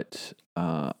 but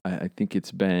I think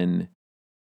it's been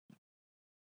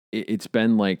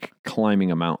like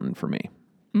climbing a mountain for me.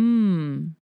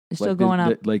 It's still going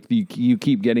up. You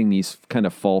keep getting these kind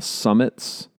of false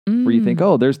summits where you think,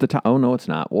 oh, there's the top. Oh, no, it's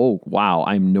not. Whoa, wow,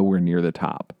 I'm nowhere near the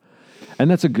top. And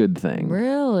that's a good thing.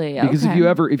 Really? Because okay.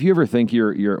 if you ever think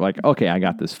you're like, okay, I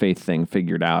got this faith thing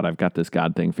figured out. I've got this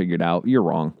God thing figured out. You're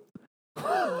wrong.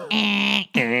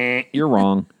 You're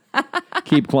wrong.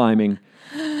 Keep climbing.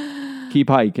 keep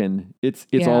hiking. It's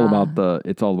all about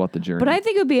the journey. But I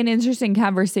think it would be an interesting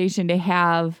conversation to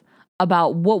have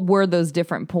about what were those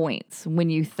different points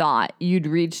when you thought you'd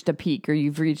reached a peak or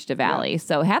you've reached a valley. Yeah.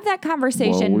 So have that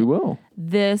conversation we will.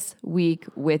 This week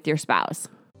with your spouse.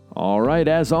 All right.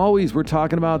 As always, we're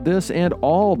talking about this and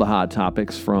all the hot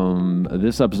topics from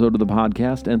this episode of the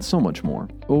podcast and so much more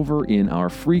over in our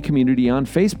free community on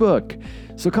Facebook.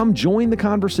 So come join the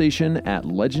conversation at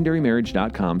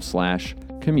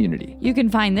legendarymarriage.com/community. You can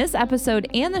find this episode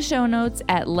and the show notes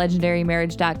at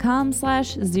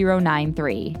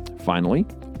legendarymarriage.com/093. Finally,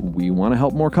 we want to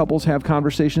help more couples have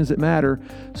conversations that matter.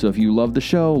 So if you love the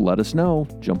show, let us know.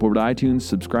 Jump over to iTunes,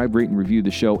 subscribe, rate, and review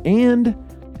the show, and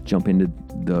jump into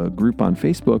the group on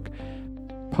Facebook.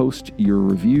 Post your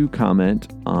review comment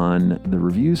on the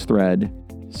reviews thread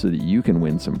so that you can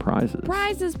win some prizes.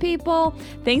 Prizes, people.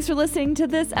 Thanks for listening to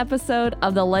this episode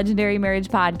of the Legendary Marriage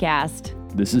Podcast.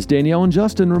 This is Danielle and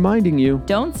Justin reminding you,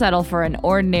 don't settle for an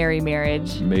ordinary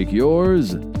marriage. Make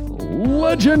yours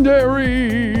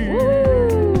legendary. Woo!